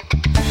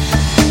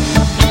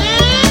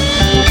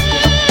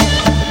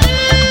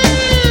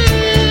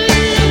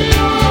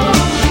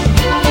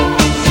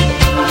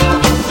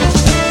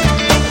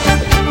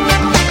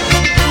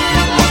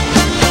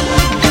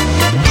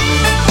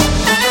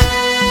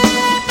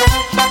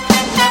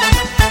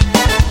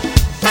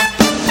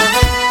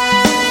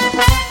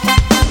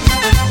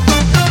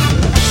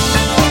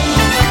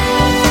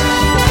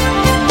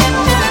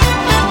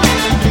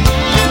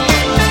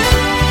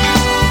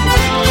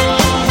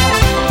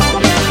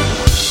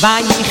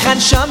 Vayichan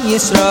Sham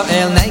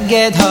Yisrael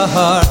neged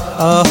hahar,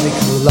 oy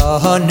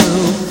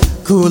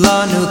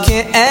kulanu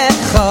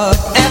ke'echad,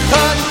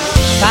 echad.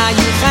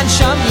 Vayichan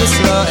Sham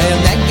Yisrael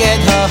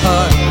neged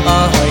hahar,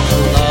 oy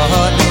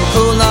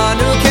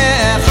kulanu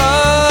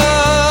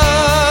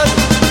ke'echad.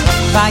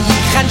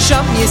 Vayichan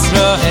Sham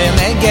Yisrael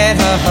neged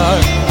hahar,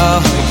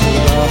 oy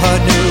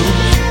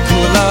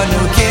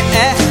kulanu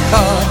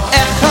ke'echad,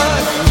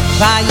 echad.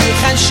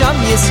 Vayichan Sham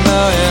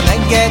Yisrael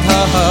neged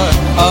hahar,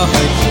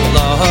 oy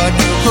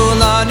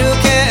kulanu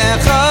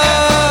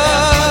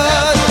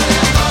ke'echad,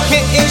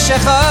 ke'ish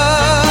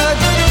echad,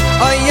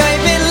 oy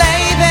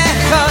belev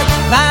echad.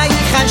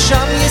 Vayichan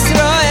Sham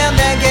Yisrael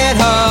neged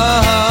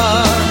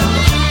hahar,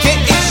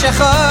 ke'ish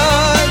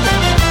echad,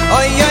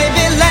 oy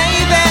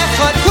belev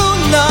echad.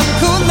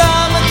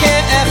 Kulam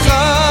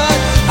ke'echad,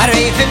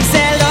 harefim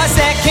zelo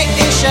ze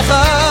ke'ish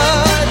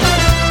echad,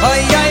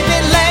 oy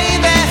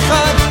belev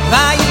echad.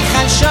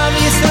 Vayichan Sham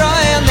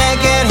Yisrael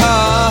neged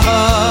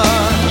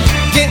hahar,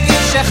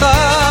 ke'ish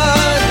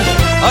echad,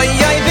 oy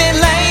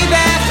belev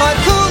echad.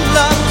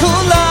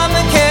 Kulam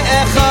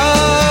ke'echad.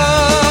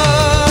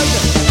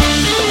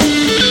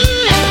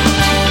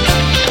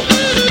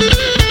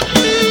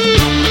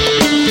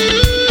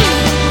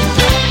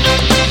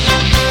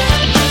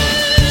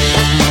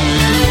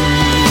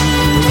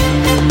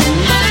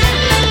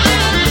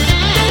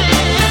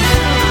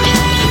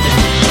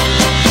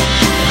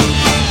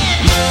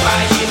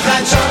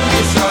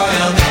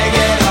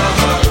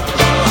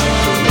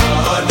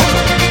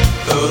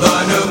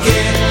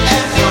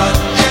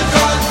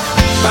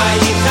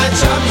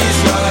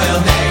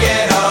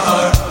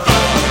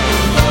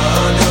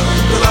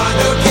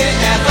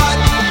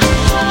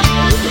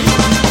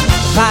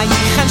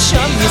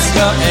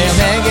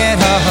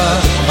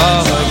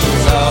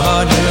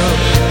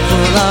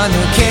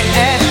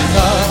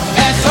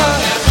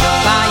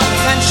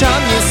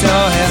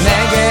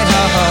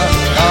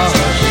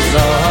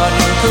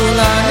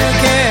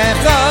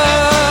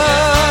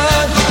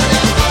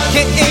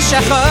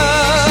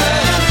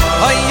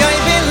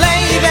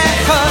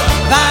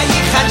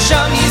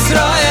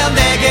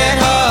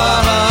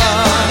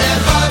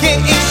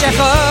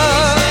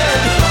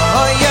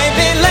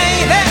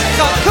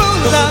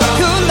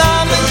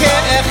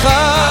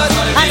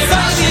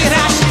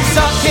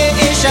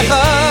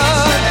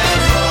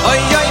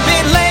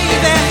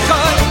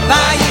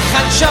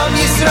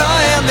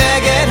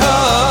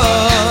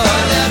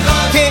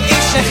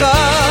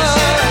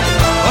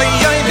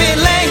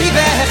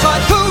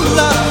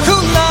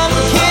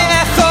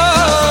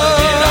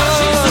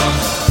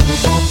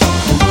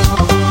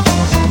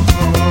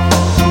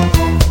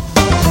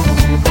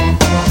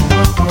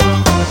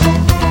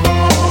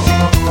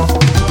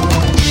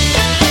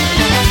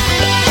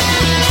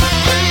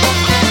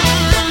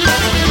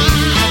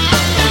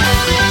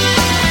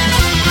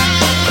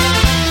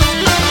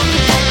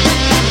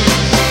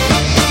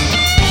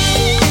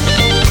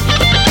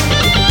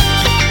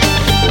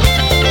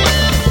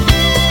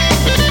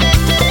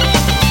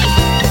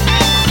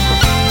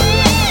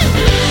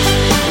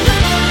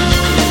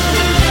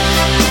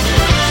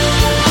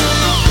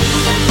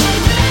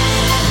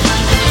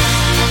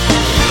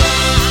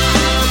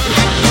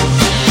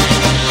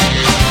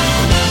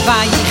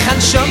 Vayichan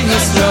Shom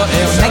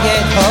Yisrael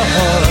neged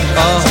Hod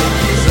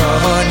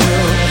Ronu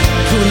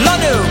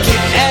Kulonu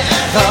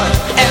Echad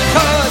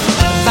Echad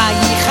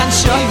Vayichan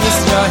Shom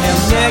Yisrael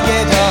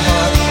neged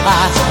Hod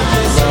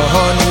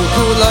Ronu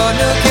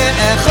Kulonu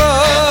Echad.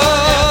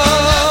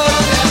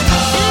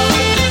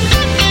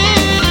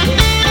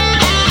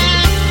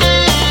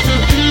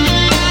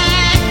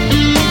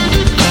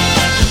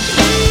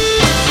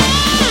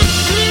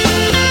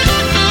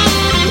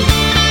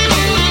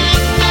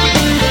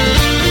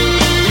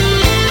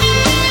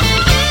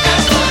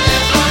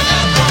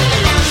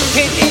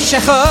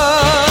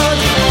 Echad,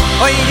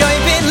 oy oy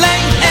bin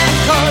lein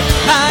echad,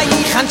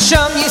 Vayichan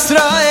Shom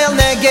Yisrael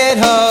neged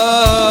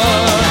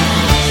Hod.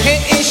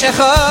 Ish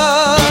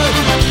echad,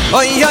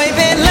 oy oy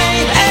bin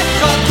lein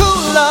echad,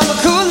 kulam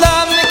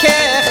kulam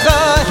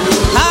nekechad,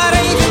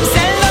 Harei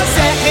v'selo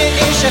seche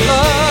ish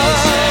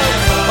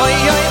echad, oy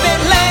oy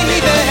bin lein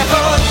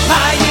echad,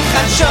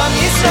 Vayichan Shom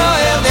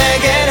Yisrael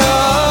neged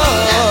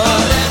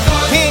Hod.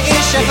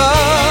 Ish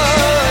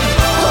echad,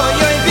 oy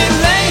oy bin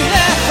lein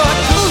echad,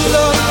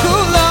 kulam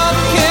kulam.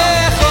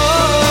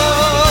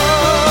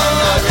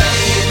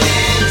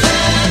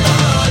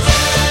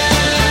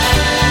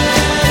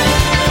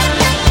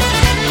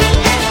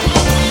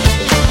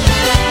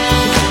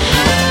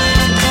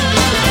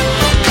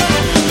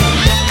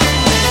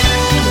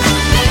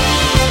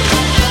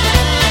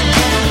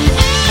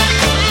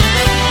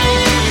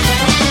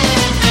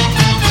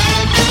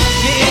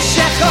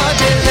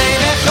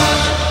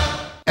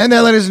 And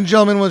that, ladies and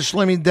gentlemen, was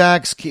Shlomi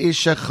Dax, Ki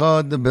Ish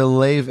Echad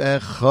B'Leiv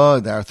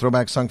Echad, our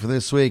throwback song for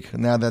this week.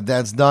 Now that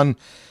that's done,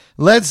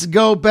 let's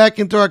go back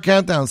into our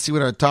countdown, see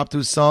what our top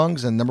 2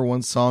 songs and number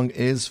 1 song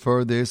is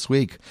for this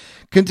week.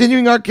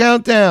 Continuing our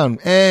countdown,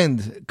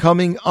 and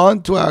coming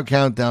onto our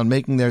countdown,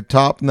 making their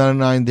top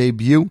 99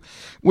 debut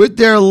with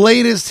their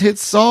latest hit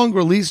song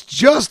released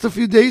just a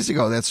few days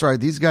ago. That's right,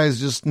 these guys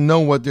just know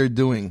what they're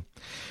doing.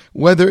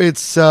 Whether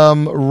it's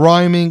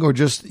rhyming or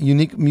just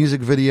unique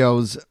music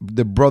videos,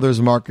 the brothers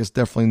Marcus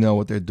definitely know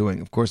what they're doing.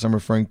 Of course, I'm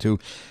referring to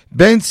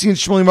Benzi and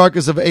Shmuley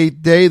Marcus of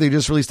 8th Day. They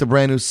just released a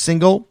brand new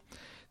single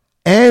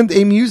and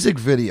a music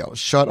video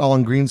shot all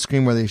on green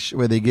screen where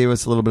they gave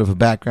us a little bit of a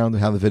background of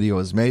how the video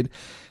is made.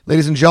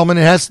 Ladies and gentlemen,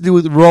 it has to do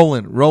with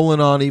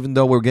rolling on, even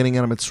though we're getting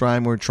out of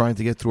Mitzrayim, we're trying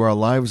to get through our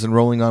lives and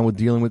rolling on with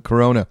dealing with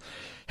Corona.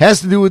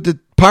 Has to do with the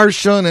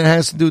Parsha, and it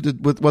has to do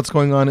with what's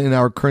going on in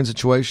our current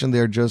situation.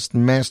 They're just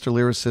master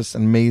lyricists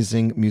and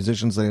amazing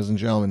musicians, ladies and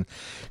gentlemen.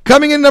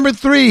 Coming in number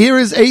 3, here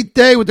is 8th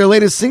Day with their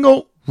latest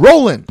single,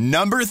 Rollin'.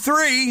 Number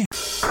 3.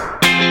 The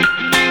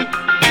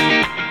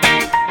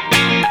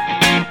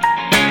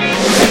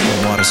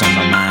water's on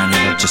my mind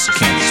and I just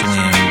can't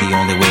swim. The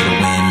only way to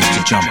win is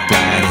to jump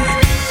right in.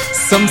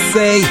 Some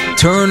say,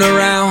 turn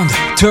around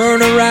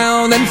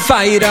and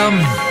fight 'em.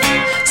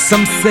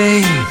 Some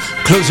say,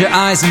 close your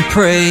eyes and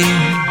pray.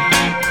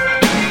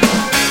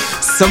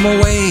 Some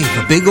wave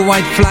a big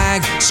white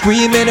flag,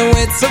 screaming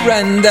with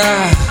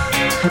surrender.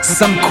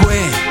 Some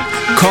quit,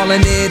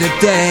 calling it a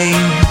day.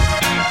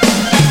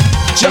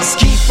 Just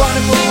keep on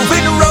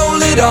moving,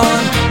 roll it on.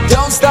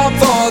 Don't stop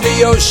for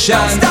the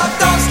ocean. Don't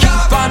stop.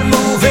 Keep on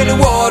moving, the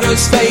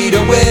waters fade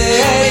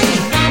away.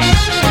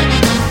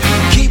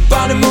 Keep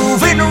on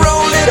moving,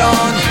 roll it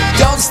on.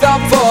 Don't stop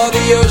for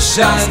the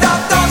ocean.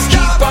 Don't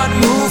keep on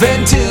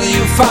moving till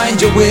you find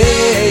your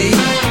way.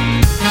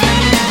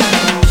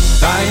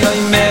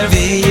 Vayomer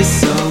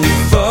v'yiso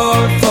for.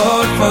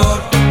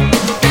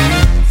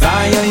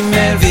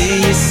 Vayomer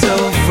v'yiso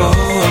for.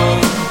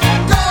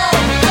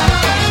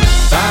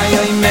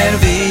 Vayomer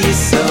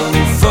v'yiso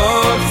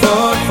for.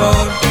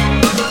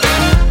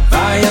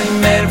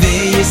 Vayomer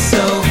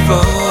v'yiso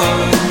for.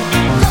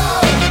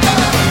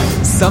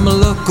 Some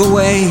look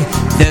away,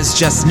 there's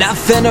just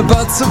nothing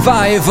about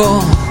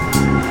survival.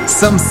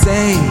 Some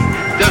say,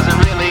 doesn't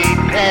really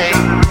pay.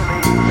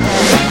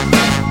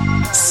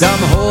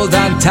 Some hold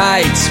on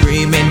tight,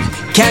 screaming,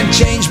 can't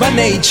change my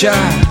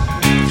nature.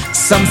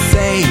 Some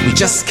say we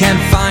just can't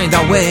find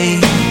our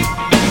way.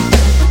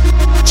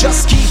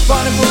 Just keep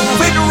on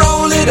moving,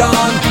 roll it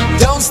on.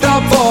 Don't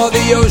stop for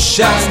the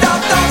ocean.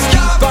 Don't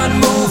keep on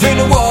moving,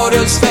 the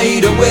waters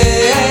fade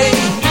away.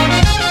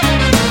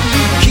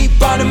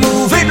 Keep on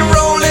moving,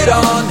 roll it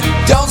on.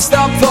 Don't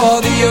stop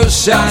for the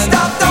ocean.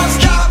 Don't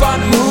keep on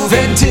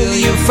moving till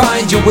you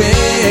find your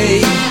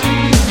way.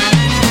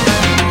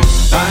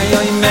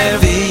 Vayomer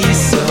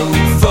v'yiso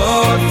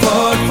for.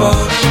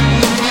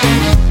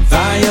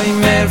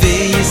 Vayomer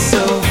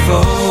v'yiso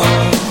for.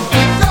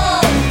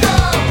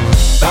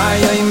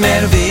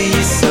 Vayomer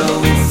v'yiso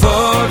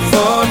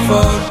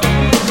for.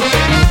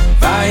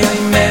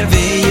 Vayomer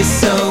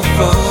v'yiso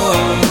for.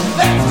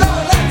 Let's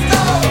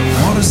go.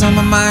 Water's on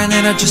my mind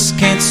and I just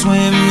can't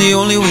swim. The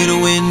only way to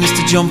win is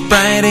to jump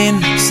right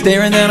in.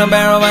 Staring down a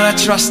barrel but I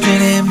trust in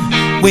him.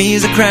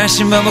 Waves are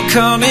crashing but we're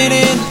coming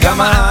in. Got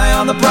my eye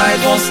on the prize,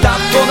 won't stop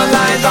for the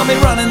lies. I'll be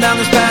running down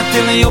this path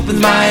till he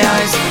opens my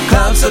eyes.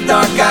 Clouds so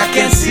dark I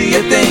can't see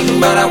a thing,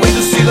 but I wait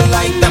to see the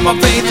light that my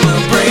faith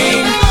will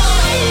bring.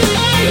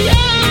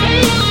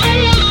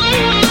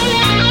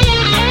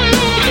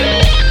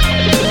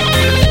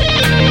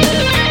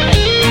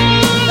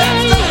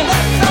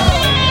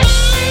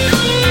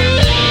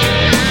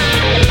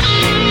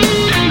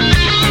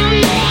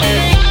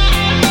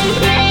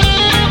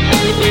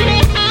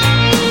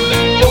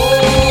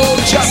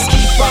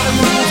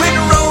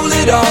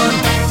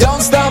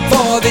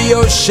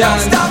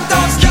 ocean.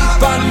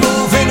 Keep on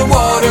moving, the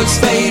waters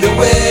fade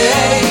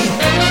away.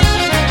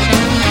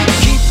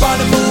 Keep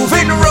on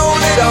moving, roll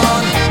it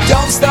on.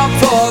 Don't stop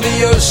for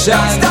the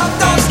ocean.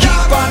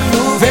 Keep on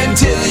moving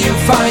till you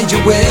find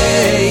your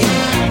way.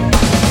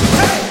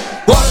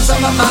 Water's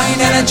on my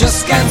mind and I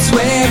just can't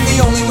swim.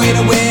 The only way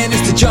to win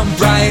is to jump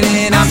right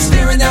in. I'm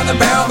staring down the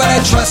barrel but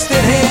I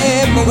trusted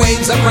him. My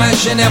waves are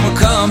crashing and we're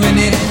coming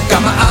in.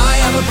 Got my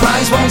eye on the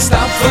prize, won't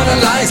stop for the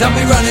lies. I'll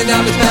be running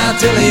down this path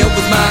till he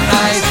opens my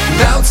eyes.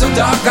 Clouds so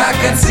dark I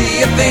can't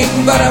see a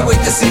thing, but I wait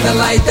to see the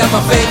light that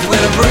my faith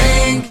will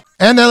bring.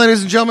 And that,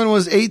 ladies and gentlemen,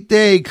 was 8th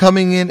Day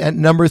coming in at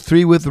number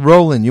 3 with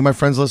Roland. You, my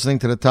friends, listening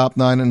to the Top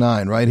 9 at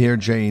 9 right here,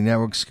 JE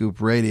Network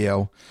Scoop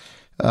Radio.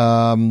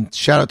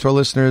 Shout out to our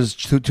listeners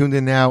who tuned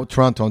in now.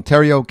 Toronto,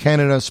 Ontario,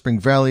 Canada, Spring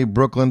Valley,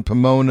 Brooklyn,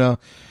 Pomona,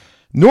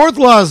 North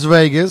Las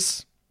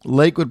Vegas,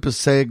 Lakewood,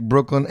 Passaic,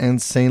 Brooklyn,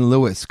 and St.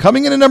 Louis.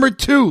 Coming in at number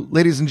 2,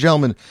 ladies and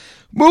gentlemen.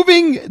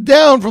 Moving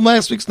down from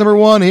last week's number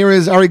 1, here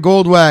is Ari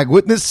Goldwag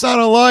with This Sound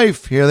of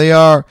Life. Here they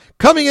are.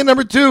 Coming in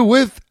number 2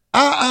 with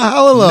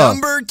Halala.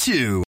 Number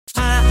 2.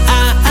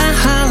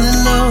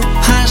 Halala,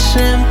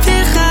 Hashem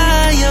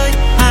Pichayoy,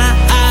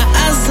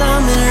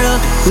 Zamira,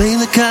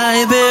 Leila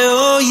Kai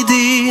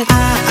Beoidi,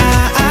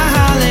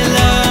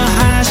 Halala,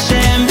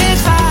 Hashem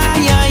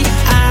Pichayoy,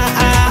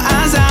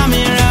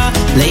 Zamira,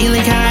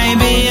 Leila Kai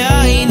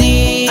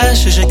Beoidi,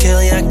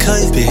 Ashishakel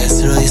Yaakov,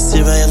 Be'ezra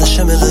Yisira Yal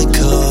Hashem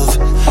Elikov,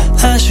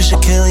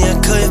 Ashishakel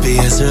Yaakov,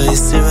 Be'ezra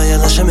Yisira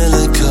Yal Hashem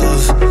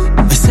Elikov.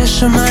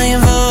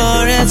 Shemayim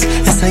v'oretz,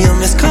 es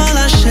hayom es kol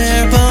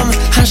asher bom,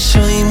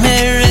 hashoyim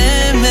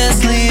eremes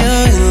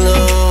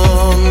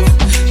li'olam.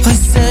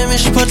 V'yisem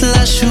mishpot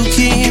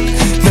l'shukim,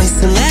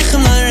 v'yisem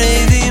lechem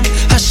l'revim,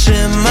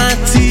 Hashem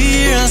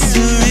matir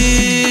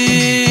asurim.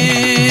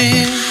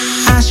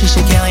 Ashi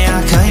shekel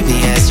Yaakov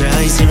b'Yezra,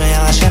 Yisrael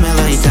yal Hashem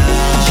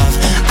eloitav.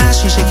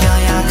 Ashi shekel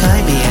Yaakov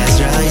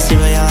b'Yezra,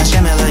 Yisrael yal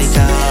Hashem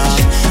eloitav.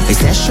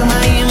 V'yisem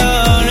shemayim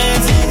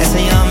v'oretz, es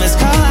hayom es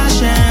kol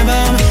asher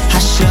bom,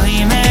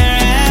 hashoyim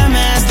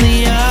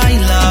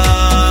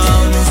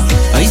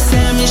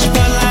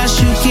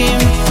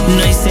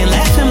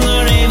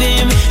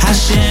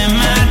Hashem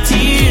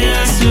matir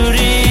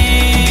asurim.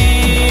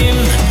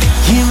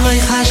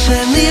 Yimleich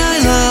Hashem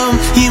li'olam,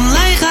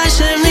 Yimleich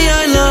Hashem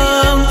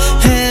li'olam.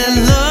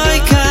 Eloi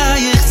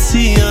kayich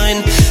tzion,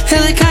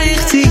 Eloi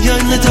kayich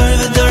tzion. L'dor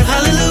v'dor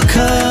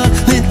haleluka,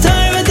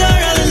 L'dor v'dor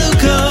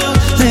haleluka,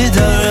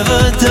 L'dor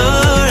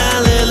v'dor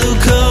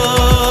haleluka.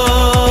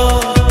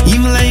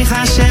 Yimleich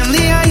Hashem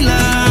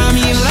li'olam,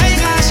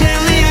 Yimleich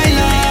Hashem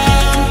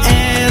li'olam.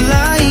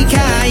 Eloi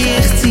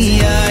kayich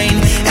tzion,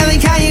 Eloi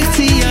kayich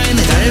tzion.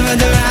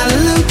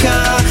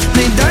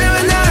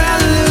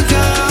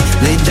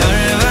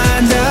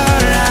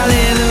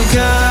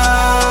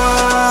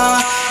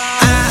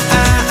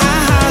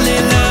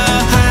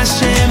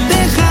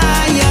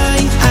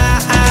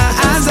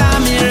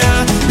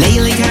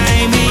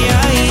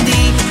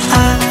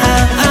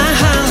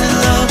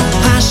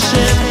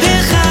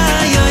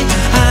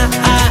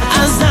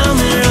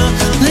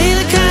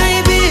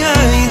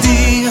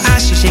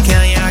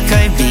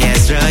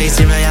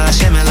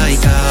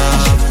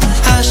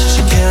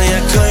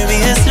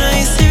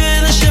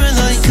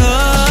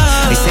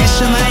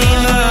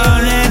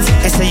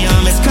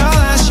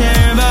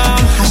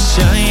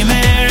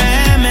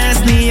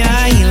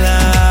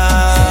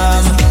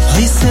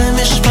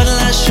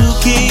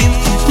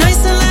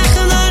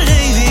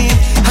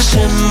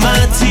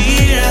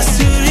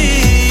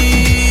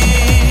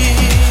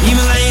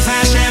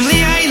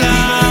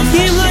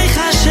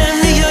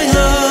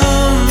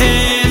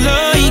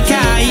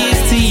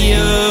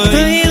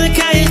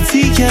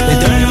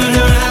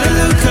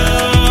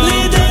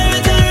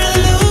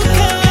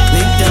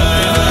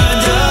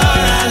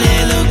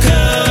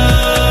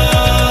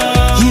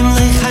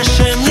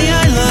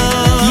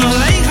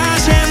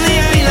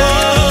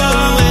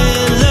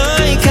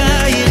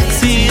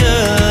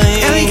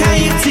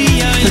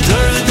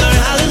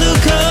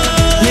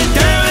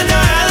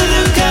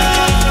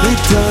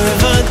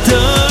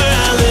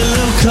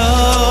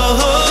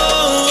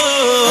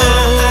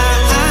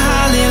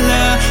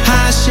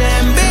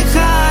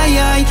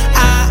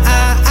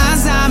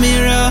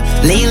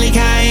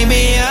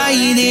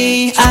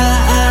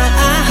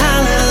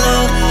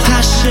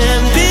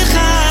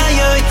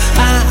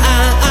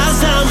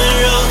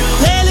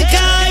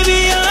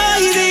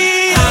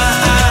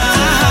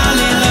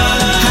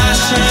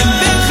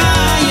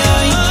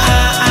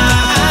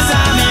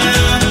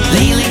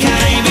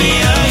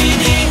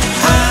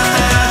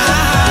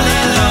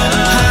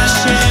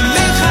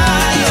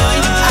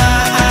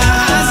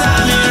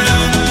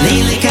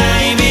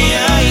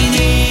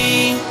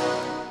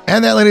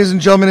 And that, ladies and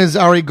gentlemen, is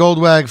Ari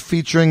Goldwag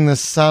featuring the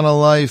Sound of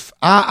Life,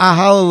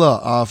 Halala,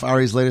 off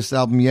Ari's latest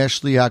album,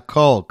 Yesh Li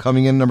Hakol,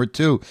 coming in number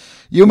 2.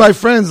 You, my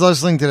friends,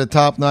 listening to the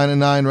Top 9 at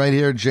 9 right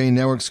here at J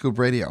Network Scoop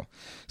Radio.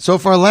 So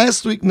for our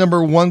last week,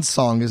 number 1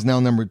 song is now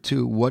number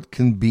 2. What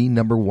can be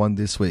number 1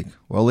 this week?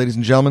 Well, ladies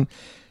and gentlemen,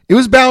 It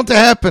was bound to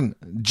happen.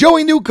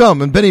 Joey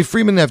Newcomb and Benny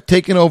Freeman have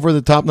taken over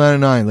the top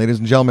 99. Ladies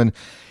and gentlemen,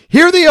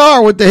 here they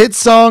are with the hit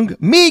song,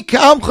 Mi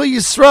K'Amcha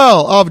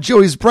Yisrael, of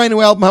Joey's brand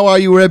new album, How Are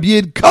You, Reb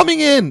Yid,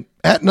 coming in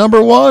at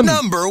number 1.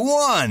 Number 1.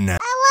 I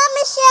want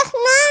Mashiach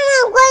now.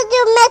 I'm going to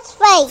do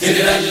mitzvahs.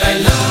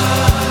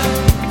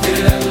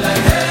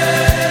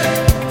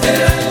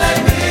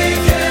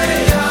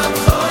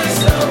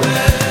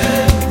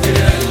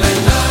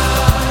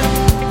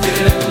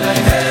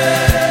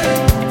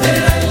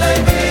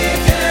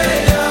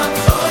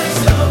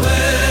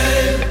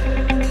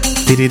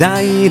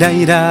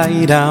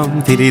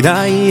 Tiri-dai-dai-dai-dam,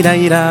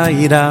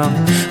 tiri-dai-dai-dai-dam,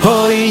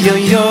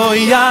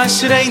 hoi-oi-oi,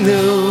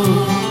 ashreinu.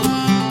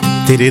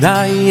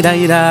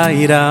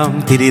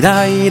 Tiri-dai-dai-dai-dam,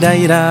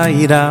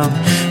 tiri-dai-dai-dai-dam,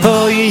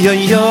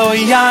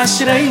 hoi-oi-oi,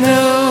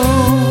 ashreinu.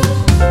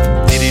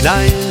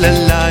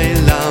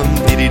 Tiri-dai-la-lai-lam,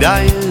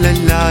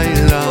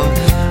 tiri-dai-la-lai-lam,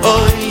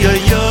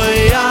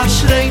 hoi-oi-oi,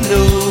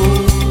 ashreinu.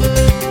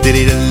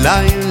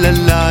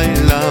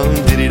 Tiri-dai-la-lai-lam,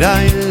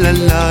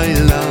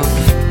 tiri-dai-la-lai-lam,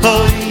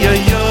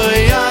 hoi-oi-oi.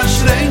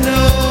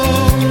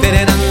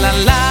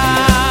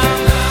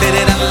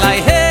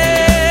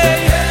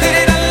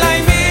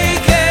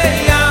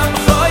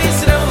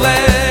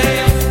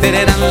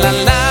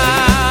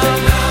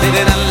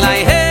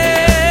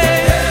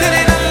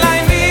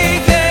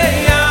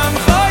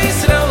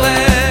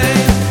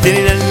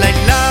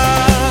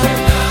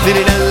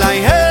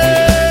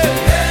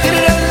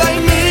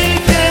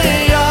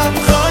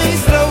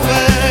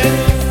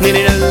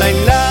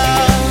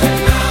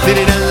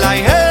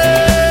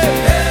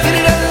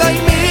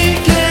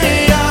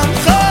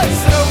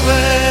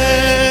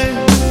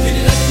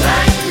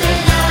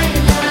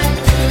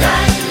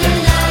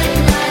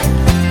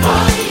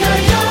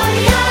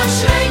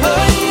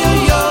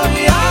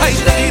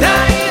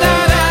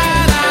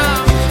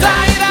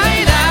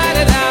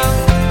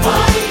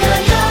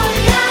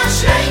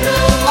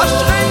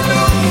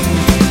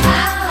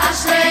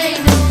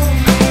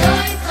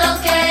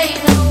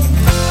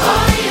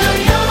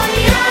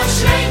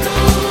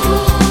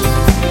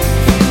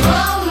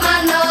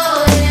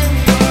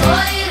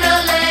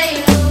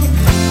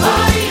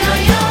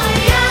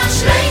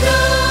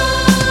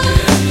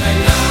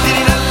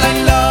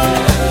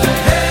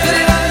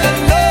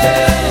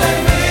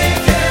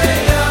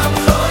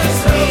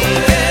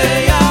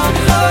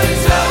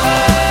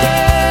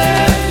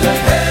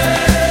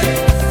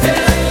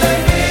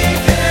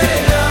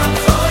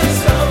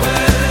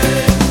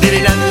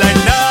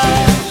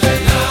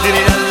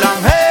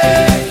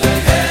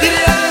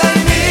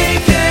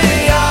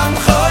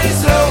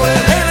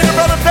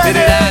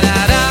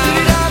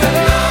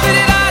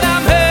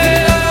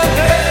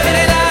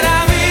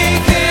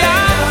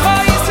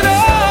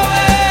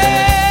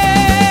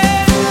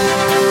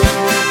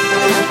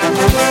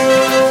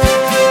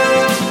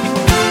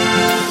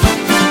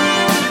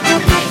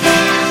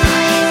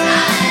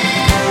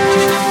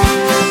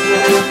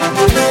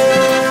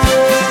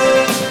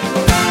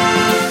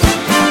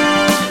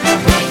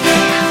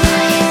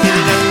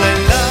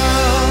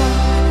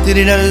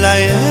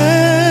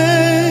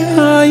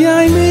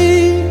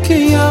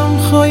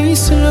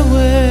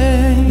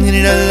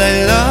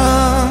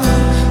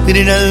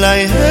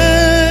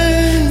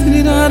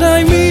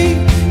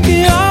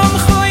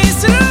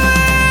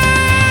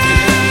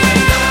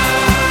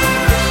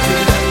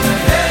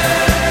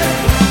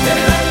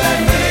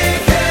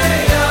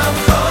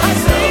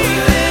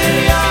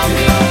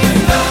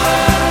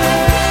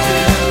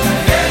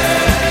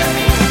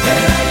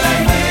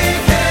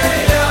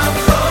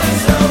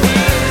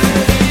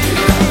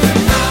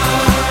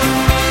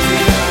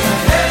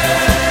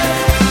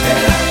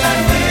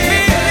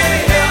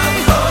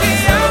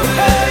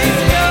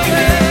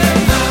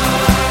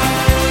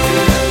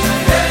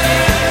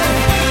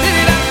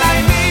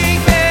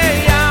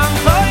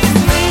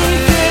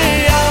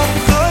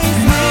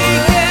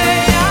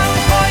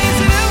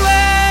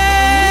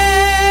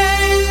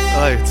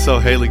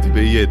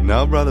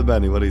 Now, Brother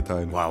Benny, what are you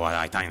talking?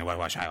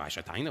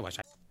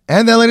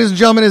 And then, ladies and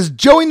gentlemen, is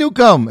Joey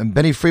Newcomb and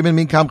Benny Freeman,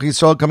 Mi K'Amcha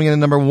Yisrael, coming in at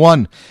number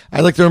 1.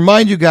 I'd like to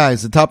remind you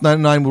guys, the top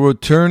 99 will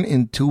return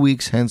in 2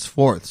 weeks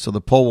henceforth. So the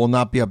poll will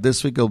not be up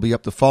this week. It'll be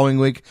up the following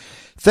week.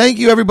 Thank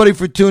you, everybody,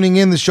 for tuning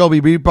in. The show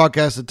will be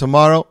rebroadcasted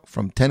tomorrow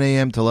from 10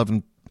 a.m. to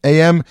 11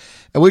 a.m.,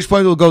 at which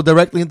point we'll go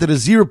directly into the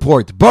Z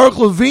Report. Baruch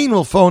Levine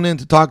will phone in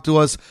to talk to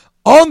us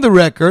on the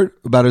record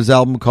about his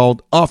album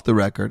called Off the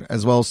Record,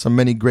 as well as some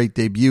many great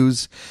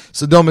debuts.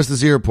 So don't miss the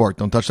Z Report.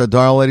 Don't touch that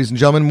dial, ladies and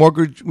gentlemen. More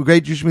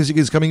great Jewish music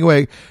is coming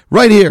away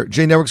right here,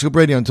 J Network Scoop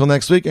Radio. Until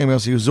next week, I'm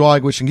Yossi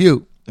Zweig wishing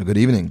you a good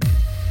evening.